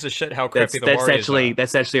one gives a shit how crappy the Warriors are.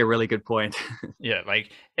 That's actually a really good point. Yeah,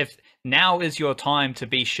 like if now is your time to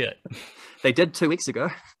be shit. They did 2 weeks ago,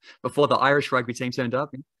 before the Irish rugby team turned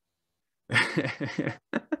up.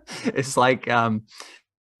 It's like what's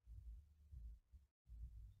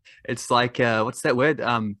that word?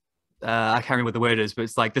 I can't remember what the word is, but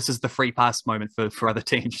it's like this is the free pass moment for other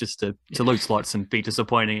teams just to lose lots and be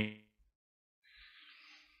disappointing.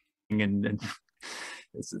 And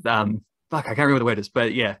it's, fuck, I can't remember what the word is,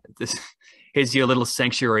 but yeah, here's your little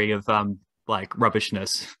sanctuary of like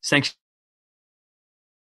rubbishness, sanctuary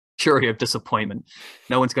of disappointment.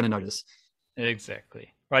 No one's going to notice.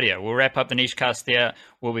 Exactly. Right, yeah, we'll wrap up the niche cast there.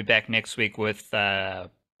 We'll be back next week with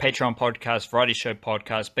Patreon podcast, variety show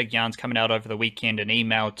podcast, big yarns coming out over the weekend, and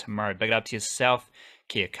email tomorrow. Big it up to yourself.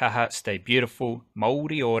 Kia kaha, stay beautiful.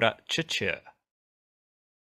 Mauri ora, cha-cha.